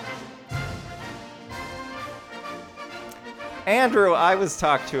 Andrew, I was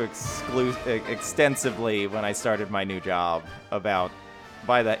talked to extensively when I started my new job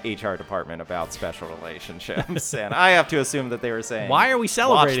by the HR department about special relationships, and I have to assume that they were saying, why are we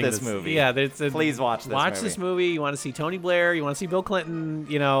celebrating watch this movie? Yeah, please watch this movie. Watch this movie. You want to see Tony Blair. You want to see Bill Clinton.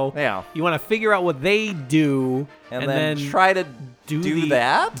 You know. Yeah. You want to figure out what they do, and then try to do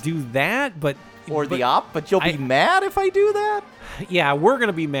that. Do that, but you'll be mad if I do that. Yeah, we're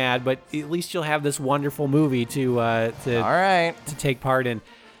gonna be mad, but at least you'll have this wonderful movie to take part in.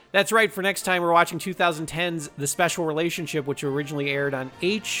 That's right. For next time, we're watching 2010's The Special Relationship, which originally aired on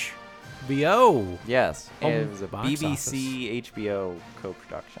HBO. Yes, it was a Box BBC HBO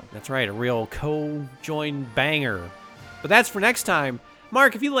co-production. That's right, a real co-joined banger. But that's for next time.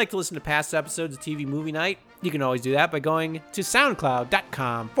 Mark, if you'd like to listen to past episodes of TV Movie Night, you can always do that by going to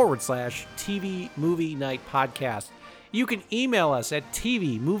soundcloud.com/TV Movie Night Podcast. You can email us at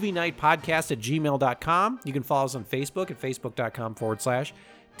tvmovienightpodcast@gmail.com. You can follow us on Facebook at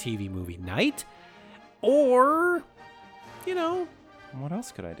facebook.com/TV Movie Night. Or, what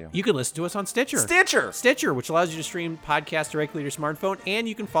else could I do? You can listen to us on Stitcher, which allows you to stream podcasts directly to your smartphone, and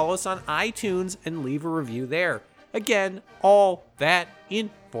you can follow us on iTunes and leave a review there. Again, all that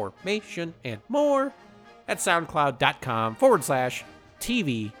information and more at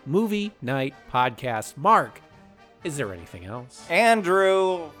soundcloud.com/TV Movie Night Podcast. Mark, is there anything else?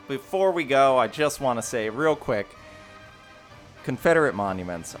 Andrew, before we go, I just want to say real quick, Confederate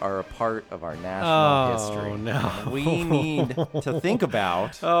monuments are a part of our national history. No. We need to think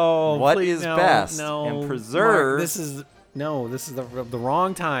about what is best and preserve. Mark, this is the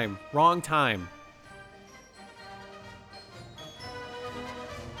wrong time. Wrong time.